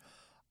coming.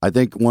 I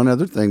think one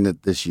other thing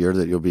that this year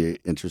that you'll be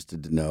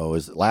interested to know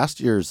is that last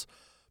year's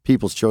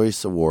People's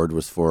Choice Award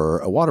was for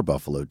a water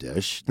buffalo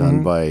dish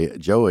done by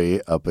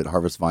Joey up at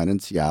Harvest Vine in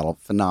Seattle.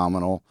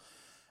 Phenomenal.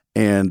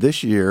 And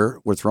this year,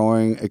 we're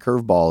throwing a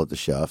curveball at the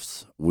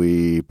chefs.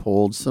 We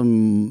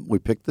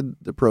picked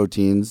the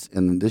proteins,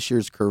 and this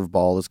year's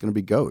curveball is going to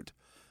be goat,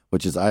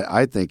 which is,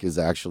 I think, is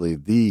actually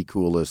the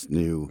coolest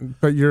new.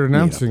 But you're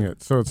announcing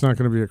it, so it's not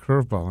going to be a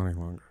curveball any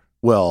longer.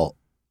 Well,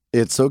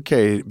 it's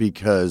okay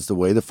because the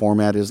way the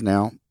format is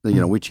now,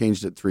 we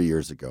changed it 3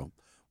 years ago.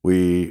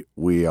 We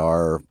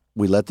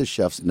let the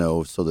chefs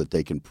know so that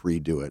they can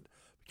pre-do it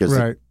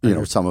because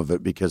some of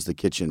it, because the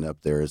kitchen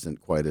up there isn't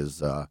quite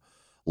as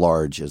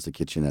large as the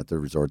kitchen at the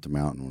resort at the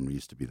mountain when we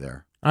used to be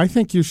there. I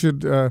think you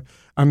should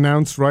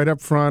announce right up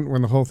front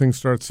when the whole thing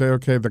starts, say,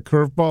 okay, the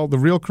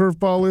real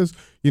curveball is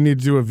you need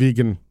to do a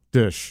vegan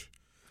dish.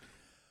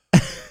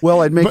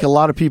 Well, I'd make a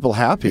lot of people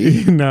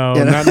happy. No,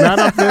 not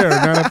up there,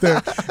 not up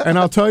there. And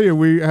I'll tell you,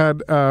 we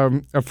had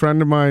a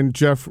friend of mine,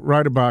 Geoff,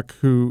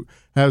 who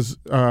has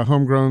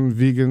homegrown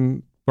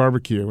vegan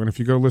barbecue. And if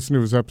you go listen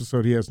to his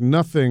episode, he has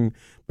nothing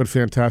but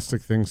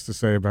fantastic things to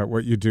say about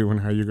what you do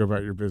and how you go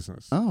about your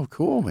business. Oh,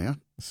 cool, man.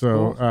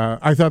 So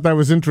I thought that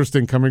was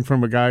interesting coming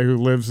from a guy who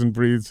lives and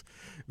breathes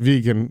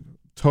vegan.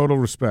 Total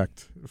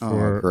respect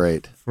for. Oh,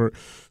 great.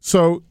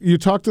 So you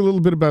talked a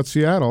little bit about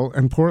Seattle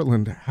and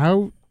Portland.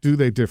 How do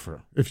they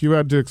differ? If you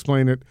had to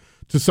explain it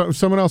to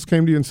someone else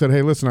came to you and said,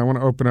 "Hey, listen, I want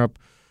to open up,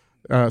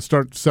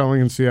 start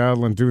selling in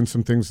Seattle and doing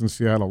some things in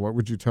Seattle," what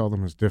would you tell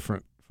them is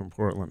different from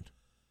Portland?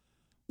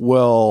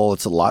 Well,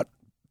 it's a lot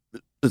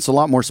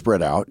more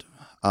spread out.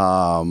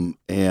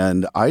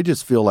 And I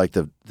just feel like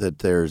that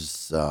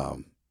there's,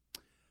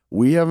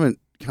 we haven't,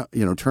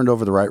 turned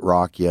over the right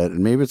rock yet.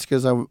 And maybe it's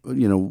because I,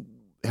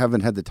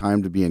 haven't had the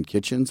time to be in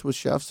kitchens with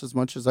chefs as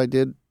much as I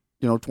did,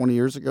 20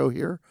 years ago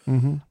here.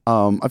 Mm-hmm.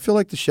 I feel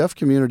like the chef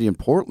community in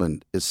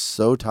Portland is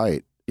so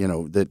tight,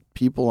 that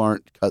people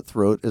aren't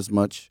cutthroat as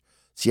much.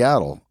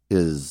 Seattle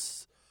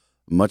is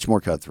much more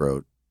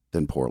cutthroat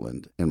than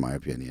Portland, in my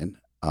opinion.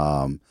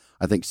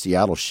 I think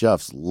Seattle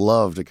chefs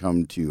love to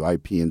come to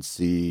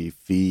IPNC,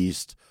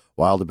 Feast,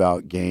 Wild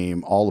About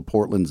Game, all of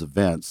Portland's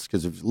events.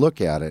 Because if you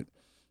look at it,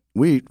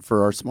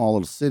 for our small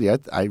little city,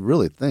 I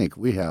really think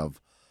we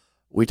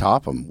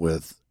top them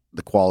with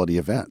the quality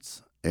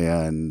events.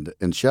 And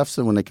chefs,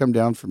 when they come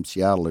down from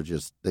Seattle, are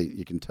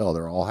you can tell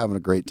they're all having a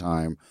great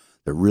time.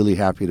 They're really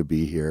happy to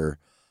be here.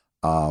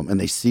 And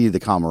they see the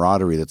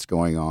camaraderie that's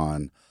going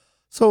on.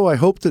 So I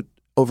hope that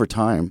over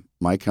time,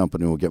 my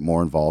company will get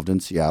more involved in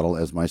Seattle.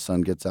 As my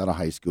son gets out of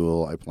high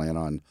school, I plan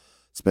on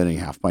spending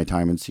half my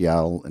time in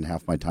Seattle and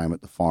half my time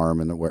at the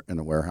farm in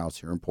the warehouse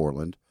here in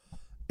Portland,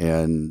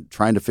 and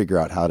trying to figure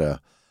out how to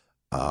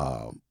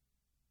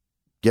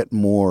get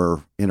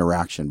more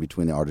interaction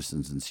between the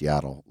artisans in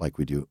Seattle like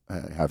we do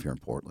have here in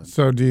Portland.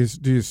 So do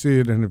you see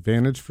it an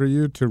advantage for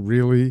you to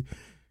really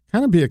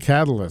kind of be a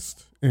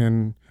catalyst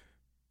in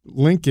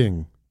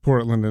linking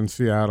Portland and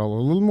Seattle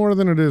a little more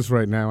than it is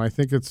right now? I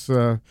think it's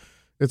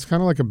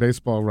kind of like a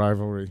baseball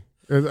rivalry,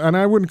 and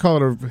I wouldn't call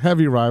it a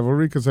heavy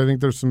rivalry because I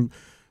think there's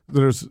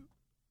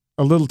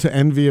a little to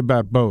envy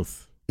about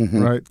both,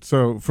 right?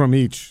 So from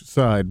each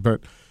side,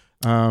 but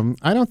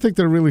I don't think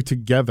they're really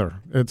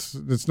together.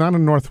 It's not a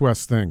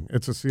Northwest thing.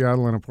 It's a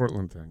Seattle and a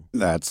Portland thing.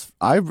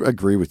 I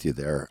agree with you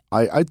there.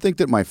 I think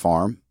that my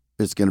farm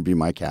is going to be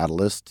my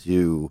catalyst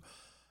to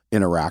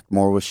interact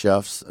more with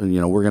chefs. And,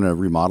 we're going to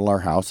remodel our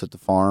house at the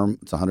farm.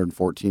 It's a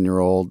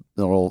 114-year-old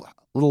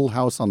little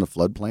house on the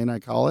floodplain, I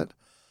call it.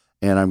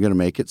 And I'm going to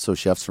make it so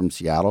chefs from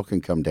Seattle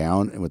can come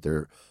down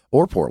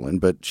or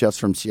Portland, but chefs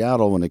from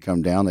Seattle, when they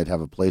come down, they'd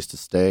have a place to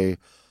stay,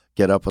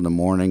 get up in the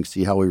morning,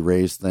 see how we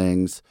raise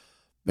things.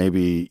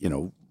 Maybe,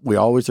 we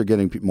always are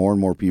getting more and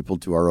more people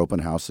to our open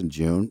house in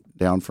June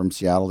down from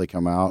Seattle. They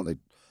come out.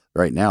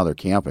 Right now they're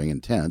camping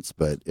in tents,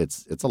 but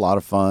it's a lot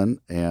of fun.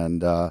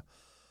 And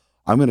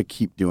I'm going to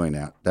keep doing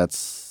that.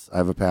 I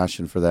have a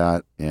passion for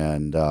that.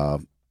 And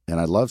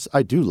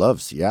I do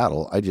love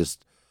Seattle. I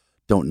just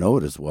don't know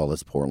it as well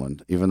as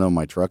Portland, even though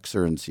my trucks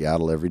are in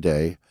Seattle every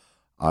day.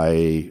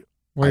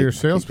 Your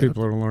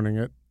salespeople are learning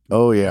it.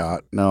 Oh yeah,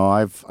 no,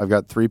 I've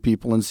got 3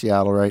 people in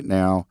Seattle right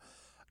now,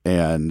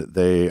 and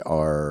they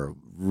are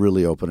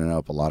really opening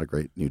up a lot of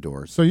great new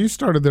doors. So you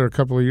started there a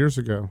couple of years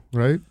ago,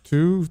 right?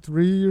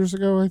 2-3 years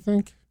ago, I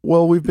think?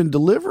 Well, we've been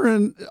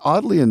delivering,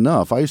 oddly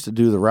enough. I used to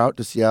do the route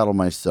to Seattle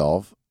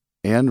myself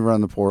and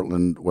run the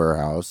Portland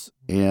warehouse.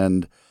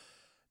 And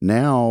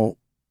now,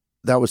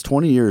 that was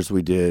 20 years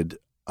we did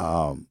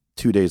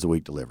 2 days a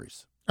week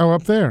deliveries. Oh,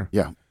 up there?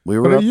 Yeah.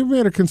 But you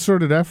made a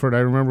concerted effort. I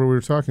remember we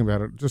were talking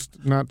about it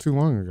just not too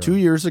long ago. 2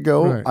 years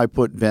ago, Right. I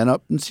put Ben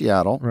up in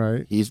Seattle.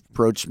 Right. He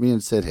approached me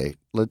and said, hey,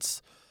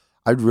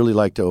 I'd really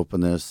like to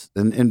open this.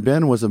 And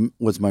Ben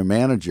was my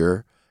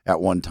manager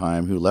at one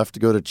time who left to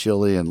go to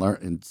Chile and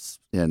learn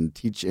and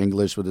teach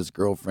English with his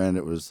girlfriend.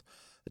 It was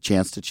a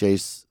chance to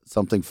chase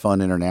something fun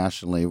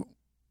internationally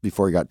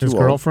before he got too old. His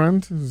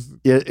girlfriend?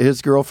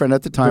 His girlfriend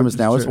at the time is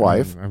now his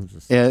wife.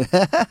 And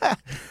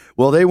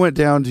well, they went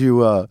down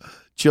to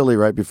Chile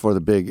right before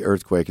the big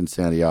earthquake in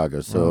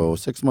Santiago. So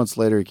 6 months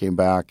later, he came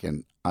back,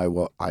 and I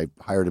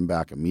hired him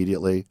back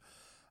immediately.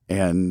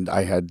 And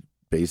I had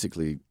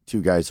basically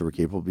two guys who were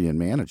capable of being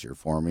manager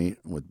for me,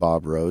 with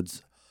Bob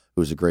Rhodes,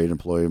 who was a great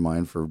employee of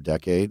mine for a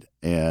decade.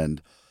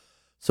 And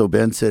so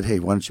Ben said, hey,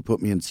 why don't you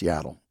put me in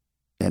Seattle?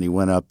 And he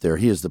went up there.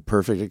 He is the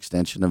perfect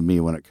extension of me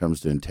when it comes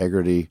to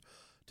integrity,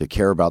 to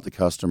care about the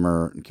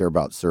customer and care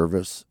about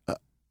service.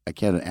 I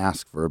can't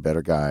ask for a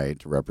better guy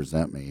to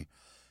represent me.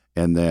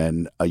 And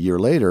then a year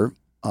later,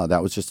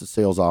 that was just a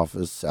sales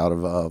office out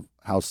of a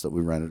house that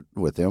we rented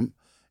with him.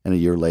 And a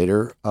year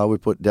later, we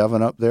put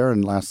Devin up there.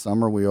 And last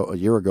summer, a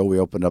year ago, we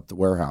opened up the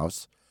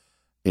warehouse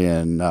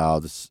in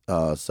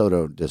the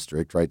Soto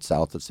district, right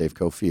south of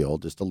Safeco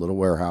Field, just a little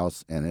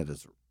warehouse. And it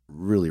is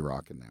really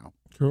rocking now.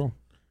 Cool.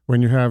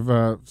 When you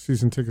have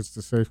season tickets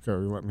to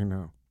Safeco, you let me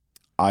know.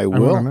 I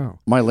will. wanna know.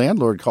 My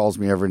landlord calls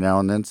me every now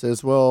and then,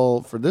 says,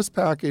 well, for this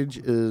package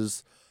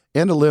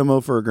and a limo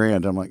for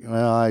 $1,000. I'm like,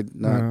 well, I'm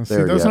not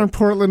there those yet. aren't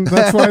Portland.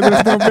 That's why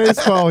there's no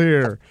baseball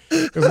here,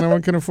 because no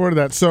one can afford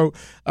that. So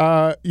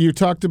you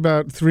talked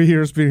about 3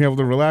 years being able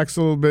to relax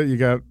a little bit. You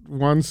got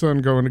one son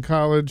going to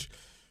college.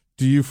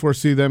 Do you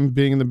foresee them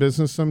being in the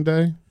business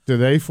someday? Do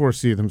they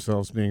foresee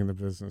themselves being in the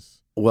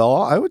business? Well,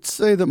 I would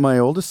say that my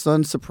oldest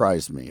son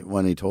surprised me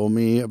when he told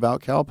me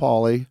about Cal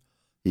Poly.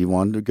 He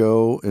wanted to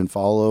go and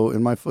follow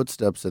in my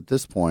footsteps at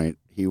this point.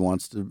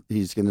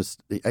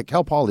 At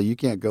Cal Poly, you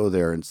can't go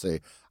there and say,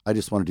 I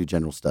just want to do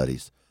general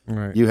studies.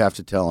 Right. You have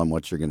to tell him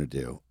what you're going to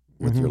do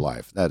with your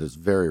life. That is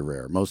very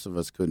rare. Most of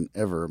us couldn't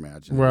ever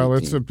imagine. Well,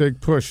 it's a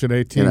big push at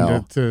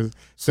 18 to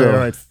say, all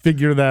right,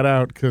 figure that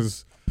out,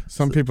 because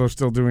some people are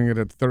still doing it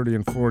at 30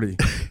 and 40.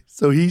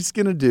 So he's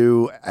going to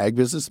do ag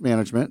business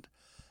management,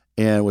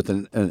 and with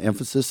an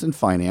emphasis in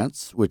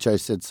finance, which I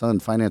said, son,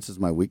 finance is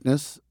my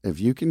weakness. If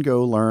you can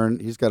go learn,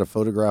 he's got a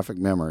photographic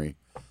memory.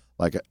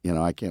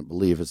 I can't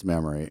believe his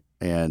memory.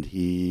 And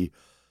he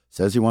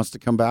says he wants to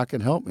come back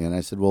and help me. And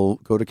I said, well,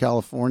 go to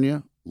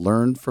California,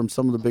 learn from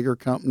some of the bigger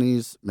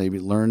companies, maybe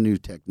learn new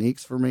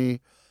techniques for me,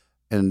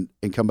 and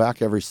come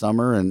back every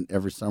summer. And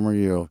every summer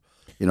you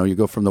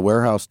go from the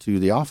warehouse to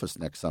the office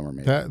next summer,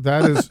 maybe.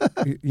 That is,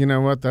 you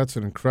know what? That's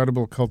an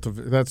incredible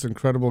that's an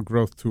incredible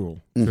growth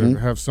tool to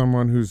have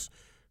someone who's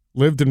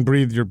lived and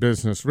breathed your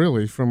business,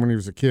 really, from when he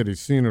was a kid. He's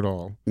seen it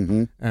all,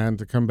 and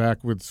to come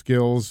back with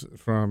skills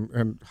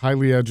and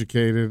highly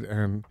educated,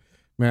 and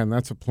man,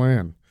 that's a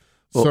plan.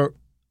 Well, so,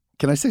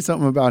 can I say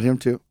something about him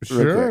too?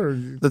 Sure.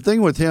 The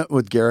thing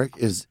with Garrick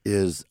is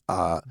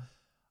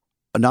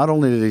not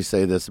only did he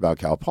say this about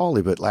Cal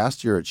Poly, but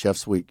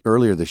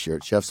earlier this year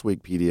at Chef's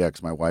Week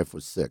PDX, my wife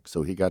was sick,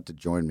 so he got to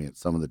join me at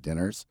some of the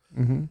dinners.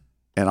 And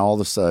all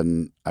of a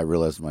sudden, I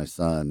realized my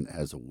son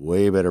has a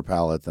way better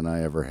palate than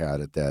I ever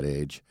had at that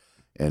age.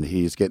 And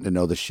he's getting to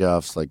know the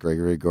chefs like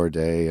Gregory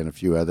Gourdet and a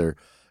few other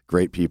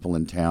great people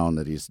in town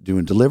that he's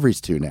doing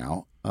deliveries to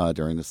now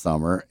during the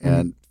summer.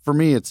 And for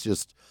me, it's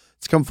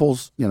come full,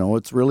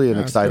 it's really an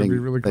exciting be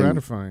really thing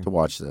gratifying to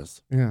watch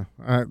this. Yeah.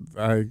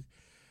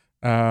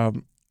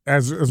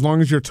 As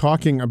long as you're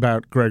talking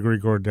about Gregory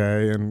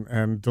Gourdet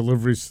and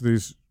deliveries to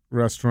these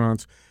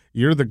restaurants,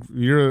 you're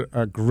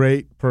a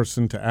great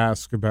person to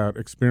ask about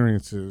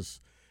experiences.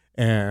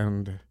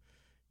 And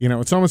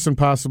it's almost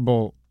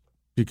impossible,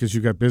 because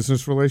you got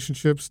business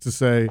relationships, to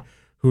say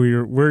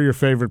where your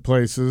favorite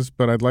places,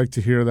 but I'd like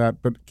to hear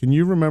that. But can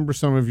you remember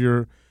some of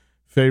your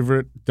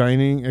favorite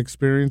dining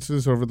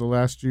experiences over the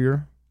last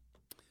year?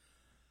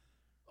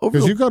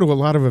 Because you go to a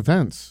lot of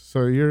events,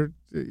 so you're...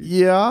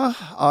 Yeah,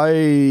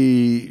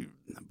 it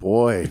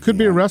could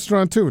be a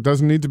restaurant too. It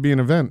doesn't need to be an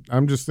event.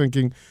 I'm just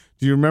thinking,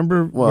 do you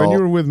remember when you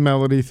were with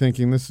Melody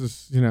thinking, this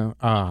is,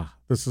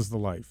 this is the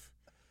life?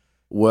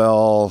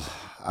 Well,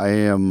 I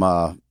am,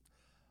 I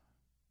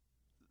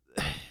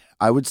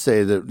would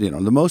say that,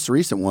 the most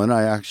recent one,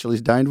 I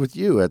actually dined with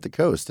you at the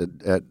Coast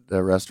at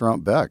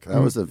Restaurant Beck.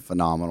 That was a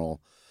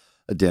phenomenal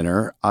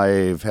dinner.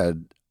 I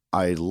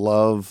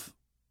love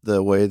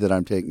the way that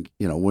I'm taking,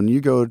 when you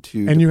go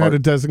to... And you had a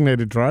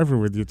designated driver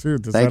with you, too.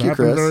 Does that happen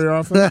Chris. very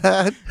often?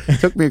 It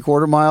took me a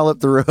quarter mile up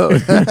the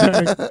road.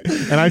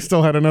 And I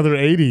still had another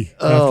 80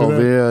 Oh, after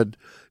that. man.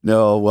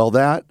 No,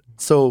 well,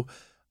 so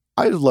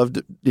I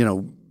loved,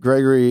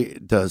 Gregory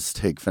does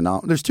take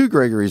phenomenal. There's two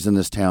Gregorys in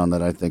this town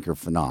that I think are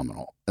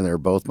phenomenal, and they're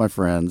both my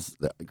friends,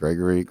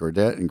 Gregory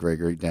Gordette and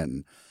Gregory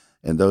Denton.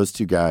 And those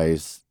two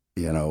guys,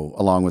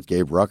 along with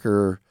Gabe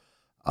Rucker,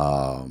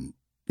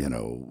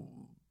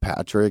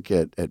 Patrick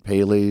at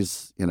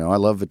Paley's. I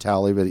love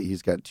Vitaly, but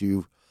he's got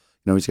two.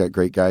 He's got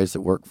great guys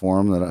that work for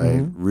him that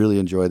I really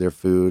enjoy their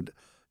food.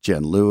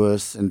 Jen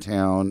Lewis in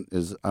town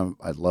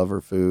I love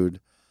her food.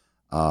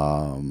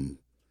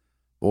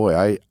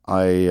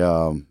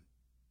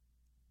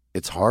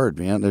 It's hard,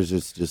 man. There's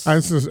just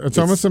it's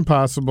almost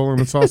impossible,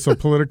 and it's also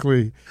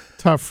politically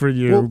tough for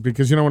you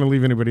because you don't want to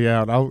leave anybody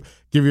out. I'll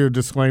give you a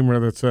disclaimer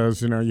that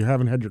says, you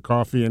haven't had your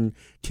coffee and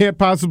can't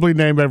possibly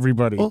name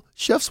everybody. Well,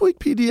 Chef's Week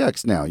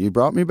PDX now. You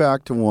brought me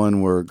back to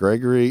one where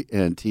Gregory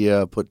and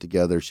Tia put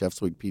together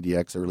Chef's Week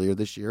PDX earlier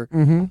this year.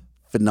 Mm-hmm.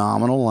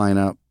 Phenomenal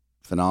lineup,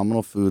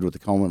 phenomenal food with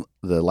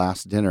the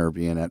last dinner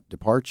being at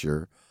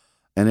departure,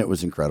 and it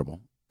was incredible.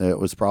 That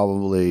was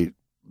probably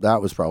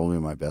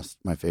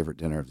my favorite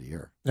dinner of the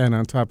year. And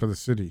on top of the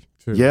city,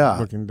 too. Yeah.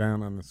 Looking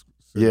down on the city.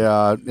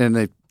 Yeah, and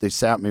they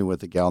sat me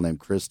with a gal named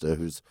Krista,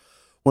 who's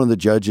one of the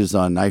judges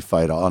on Knife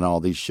Fight on all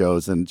these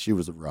shows, and she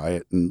was a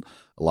riot and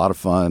a lot of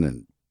fun,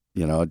 and,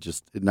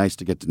 just nice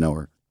to get to know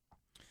her.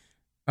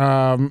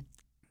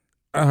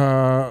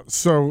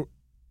 So,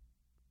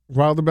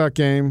 Wildabout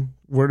game,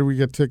 where do we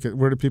get tickets?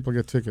 Where do people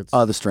get tickets?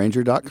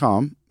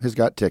 TheStranger.com has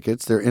got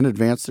tickets. They're in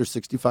advance. They're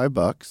 $65.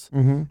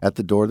 Mm-hmm. At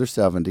the door, they're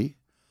 $70.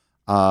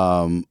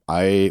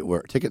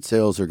 Where ticket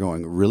sales are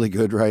going really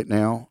good right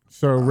now.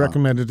 So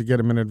recommended to get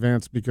them in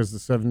advance because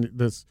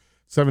this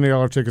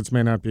 $70 tickets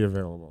may not be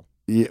available.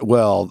 Yeah,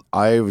 well,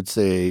 I would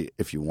say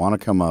if you want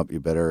to come up, you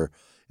better,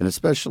 and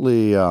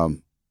especially,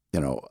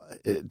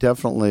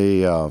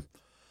 definitely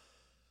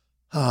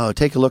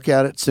take a look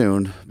at it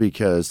soon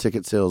because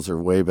ticket sales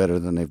are way better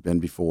than they've been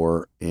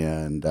before,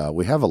 and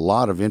we have a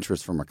lot of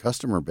interest from our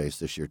customer base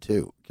this year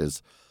too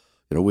because,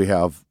 we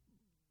have.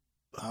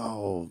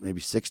 Maybe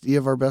 60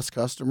 of our best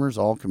customers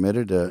all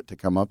committed to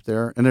come up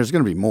there. And there's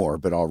going to be more,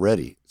 but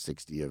already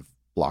 60 have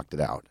blocked it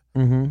out.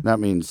 Mm-hmm. That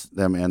means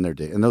them and their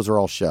date. And those are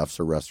all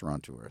chefs or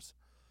restaurateurs.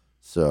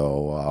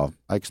 So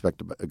I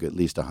expect at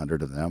least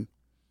 100 of them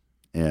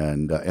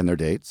and their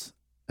dates.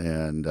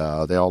 And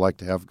they all like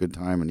to have a good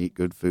time and eat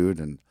good food.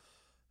 And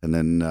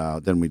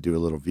then we do a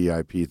little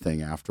VIP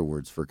thing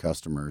afterwards for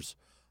customers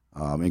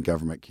in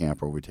government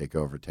camp where we take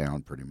over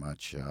town pretty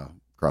much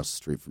across the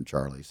street from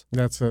Charlie's.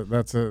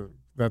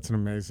 That's an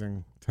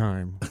amazing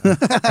time.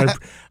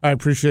 I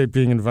appreciate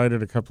being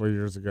invited a couple of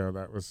years ago.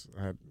 I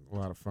had a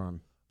lot of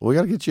fun. Well, we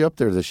got to get you up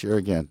there this year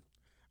again.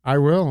 I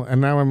will, and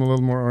now I'm a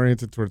little more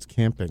oriented towards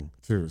camping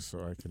too,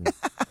 so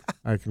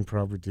I can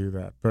probably do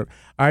that. But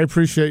I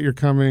appreciate your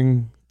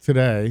coming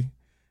today,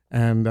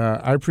 and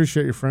I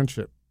appreciate your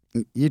friendship.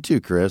 You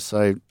too, Chris.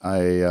 This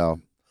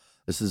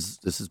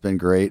has been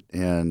great,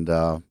 and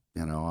I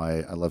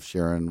love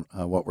sharing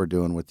what we're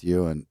doing with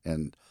you,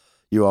 and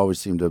you always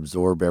seem to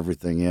absorb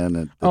everything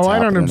in. I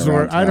don't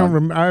absorb.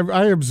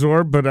 I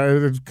absorb, but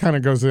it kind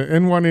of goes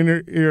in one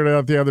ear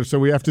out the other. So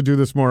we have to do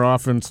this more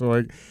often so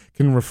I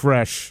can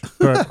refresh.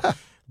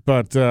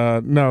 But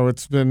no,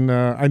 it's been.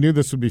 I knew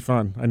this would be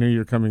fun. I knew you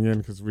were coming in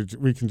because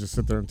we can just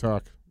sit there and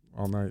talk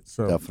all night.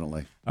 So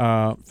definitely.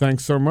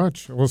 Thanks so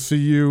much. We'll see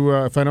you.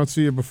 If I don't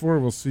see you before,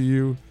 we'll see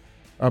you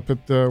up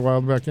at the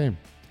Wildabout game.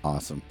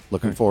 Awesome.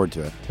 Looking forward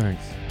to it.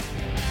 Thanks.